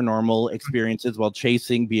term paranormal experiences while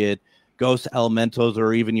chasing, be it ghosts, elementals,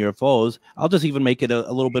 or even UFOs? I'll just even make it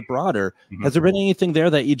a little bit broader. Has there been anything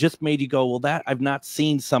there that you just made you go, well, that I've not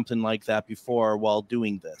seen something like that before while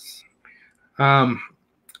doing this?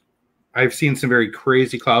 I've seen some very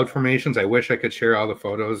crazy cloud formations. I wish I could share all the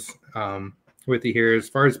photos with you here. As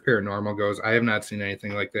far as paranormal goes, I have not seen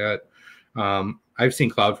anything like that. I've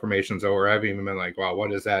seen cloud formations where I've even been like, wow,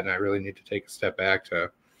 what is that? And I really need to take a step back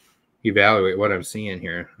to evaluate what I'm seeing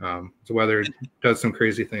here. The weather does some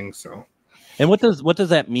crazy things. So, and what does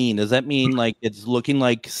that mean? Does that mean it's looking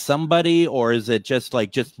like somebody, or is it just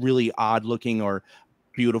really odd looking or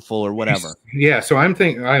beautiful or whatever? Yeah, so I'm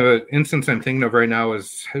thinking, an instance I'm thinking of right now it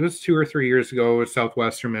was 2 or 3 years ago with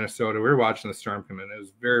southwestern Minnesota. We were watching the storm come in. It was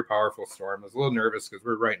a very powerful storm. I was a little nervous because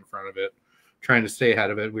we're right in front of it, trying to stay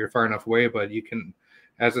ahead of it. We were far enough away, but you can,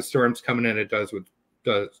 as the storm's coming in, it does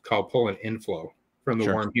called pull and inflow from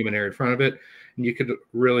the warm humid air in front of it. And you could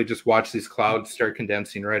really just watch these clouds start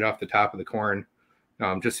condensing right off the top of the corn,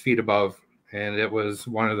 just feet above. And it was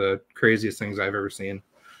one of the craziest things I've ever seen.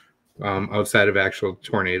 Outside of actual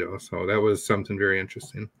tornado. So that was something very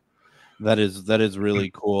interesting. That is really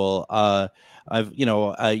cool. I'm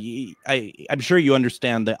sure you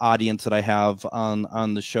understand the audience that I have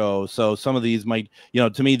on the show. So some of these might,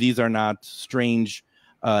 to me, these are not strange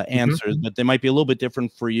answers, but they might be a little bit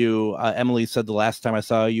different for you. Emily said the last time I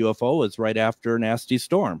saw a UFO was right after a nasty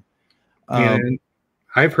storm. And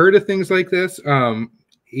I've heard of things like this.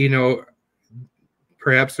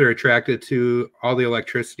 Perhaps they're attracted to all the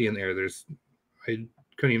electricity in there. I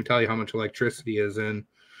couldn't even tell you how much electricity is in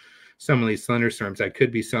some of these thunderstorms. That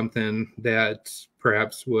could be something that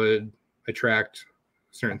perhaps would attract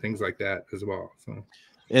certain things like that as well. So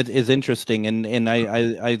it is interesting, and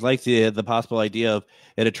I like the possible idea of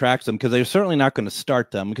it attracts them, because they're certainly not going to start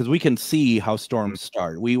them, because we can see how storms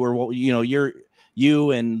start. We were,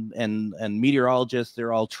 you and meteorologists,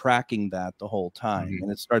 they're all tracking that the whole time,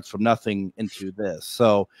 and it starts from nothing into this.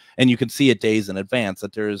 So, and you can see it days in advance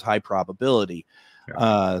that there is high probability.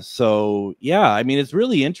 So yeah, I mean, it's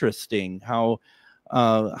really interesting how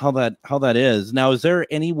that is. Now, is there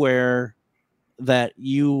anywhere that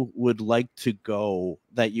you would like to go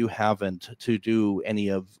that you haven't, to do any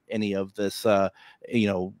of this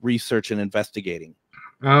research and investigating?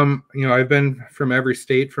 I've been from every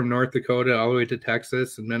state, from North Dakota all the way to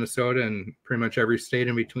Texas and Minnesota, and pretty much every state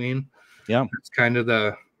in between. Yeah, it's kind of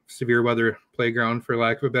the severe weather playground, for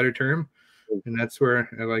lack of a better term, and that's where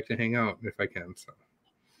I like to hang out if I can. So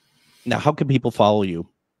now, how can people follow you?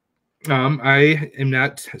 I am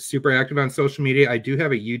not super active on social media. I do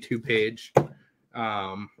have a YouTube page.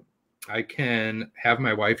 I can have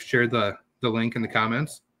my wife share the link in the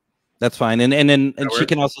comments. That's fine. And she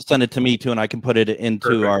can also send it to me too, and I can put it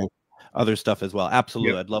into our other stuff as well.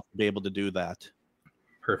 Absolutely. Yep. I'd love to be able to do that.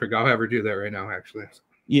 Perfect. I'll have her do that right now, actually.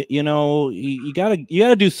 You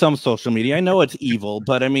gotta do some social media. I know it's evil,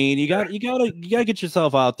 but I mean, you gotta get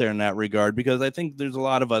yourself out there in that regard, because I think there's a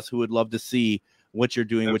lot of us who would love to see what you're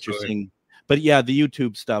doing, what you're seeing. But yeah, the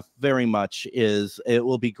YouTube stuff very much it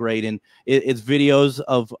will be great, and it's videos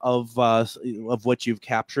of what you've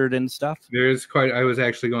captured and stuff. I was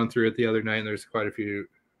actually going through it the other night, and there's quite a few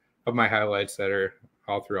of my highlights that are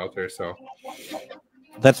all throughout there. So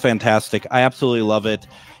that's fantastic. I absolutely love it.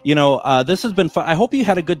 This has been fun. I hope you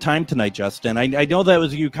had a good time tonight, Justin. I know that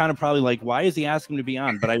was you kind of probably like, why is he asking to be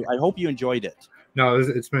on? But I hope you enjoyed it. No,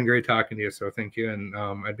 it's been great talking to you. So thank you. And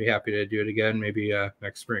I'd be happy to do it again, maybe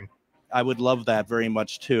next spring. I would love that very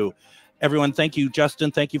much too. Everyone, thank you,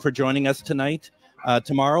 Justin. Thank you for joining us tonight.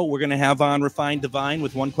 Tomorrow, we're going to have on Refined Divine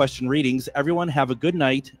with one question readings. Everyone have a good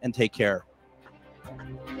night and take care.